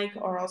you'd like,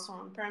 or also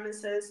on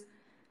premises.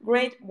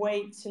 Great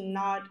way to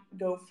not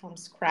go from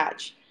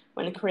scratch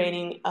when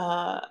creating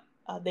a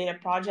data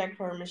project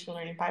or a machine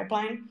learning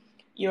pipeline.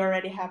 You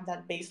already have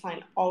that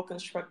baseline all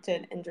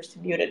constructed and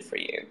distributed for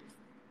you.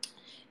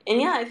 And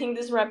yeah, I think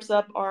this wraps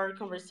up our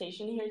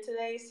conversation here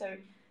today. So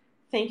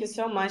thank you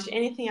so much.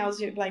 Anything else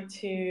you'd like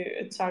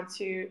to talk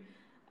to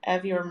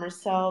Avi or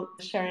Marcel?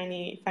 Share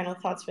any final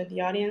thoughts with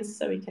the audience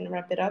so we can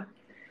wrap it up?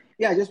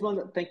 Yeah, I just want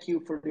to thank you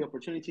for the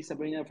opportunity,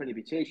 Sabrina, for the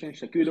invitation,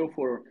 Shakudo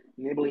for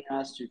enabling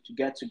us to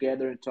get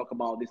together and talk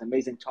about these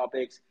amazing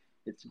topics.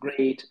 It's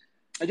great.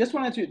 I just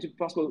wanted to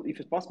if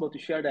it's possible, to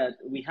share that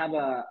we have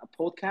a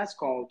podcast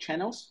called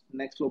Channels,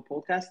 NextFlow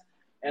podcast,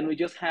 and we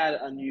just had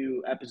a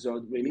new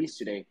episode released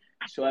today.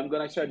 So I'm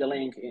going to share the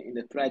link in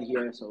the thread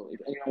here. So if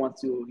anyone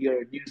wants to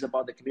hear news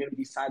about the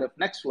community side of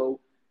NextFlow,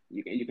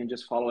 you can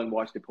just follow and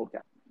watch the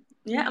podcast.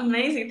 Yeah,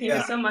 amazing. Thank you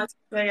Yeah, so much.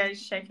 So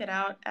guys, check it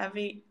out.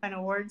 Avi,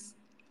 final words.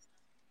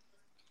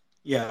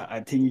 yeah, I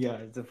think yeah,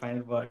 it's the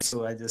final word.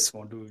 So I just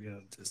want to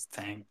just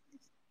thank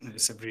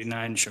Sabrina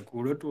and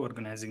Shakuro to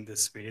organizing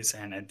this space,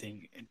 and I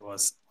think it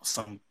was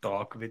some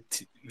talk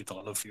with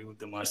all of you,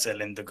 the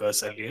Marcel and the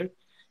Gus earlier,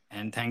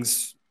 and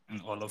thanks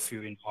all of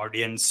you in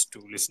audience to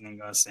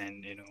listening us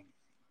and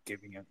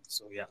giving up.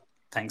 So yeah,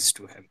 thanks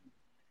to having.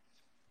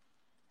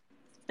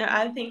 No,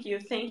 I thank you.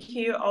 Thank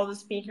you, all the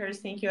speakers.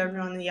 Thank you,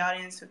 everyone in the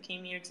audience who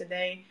came here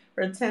today.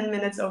 We're 10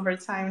 minutes over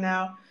time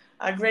now.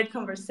 A great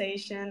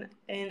conversation.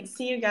 And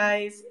see you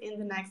guys in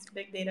the next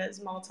Big Data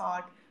Small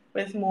Talk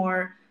with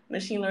more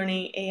machine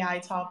learning, AI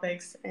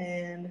topics,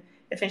 and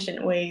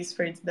efficient ways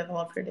for you to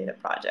develop your data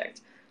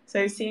project.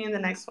 So see you in the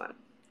next one.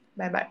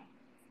 Bye bye.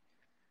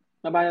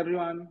 Bye bye,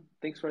 everyone.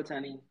 Thanks for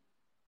attending.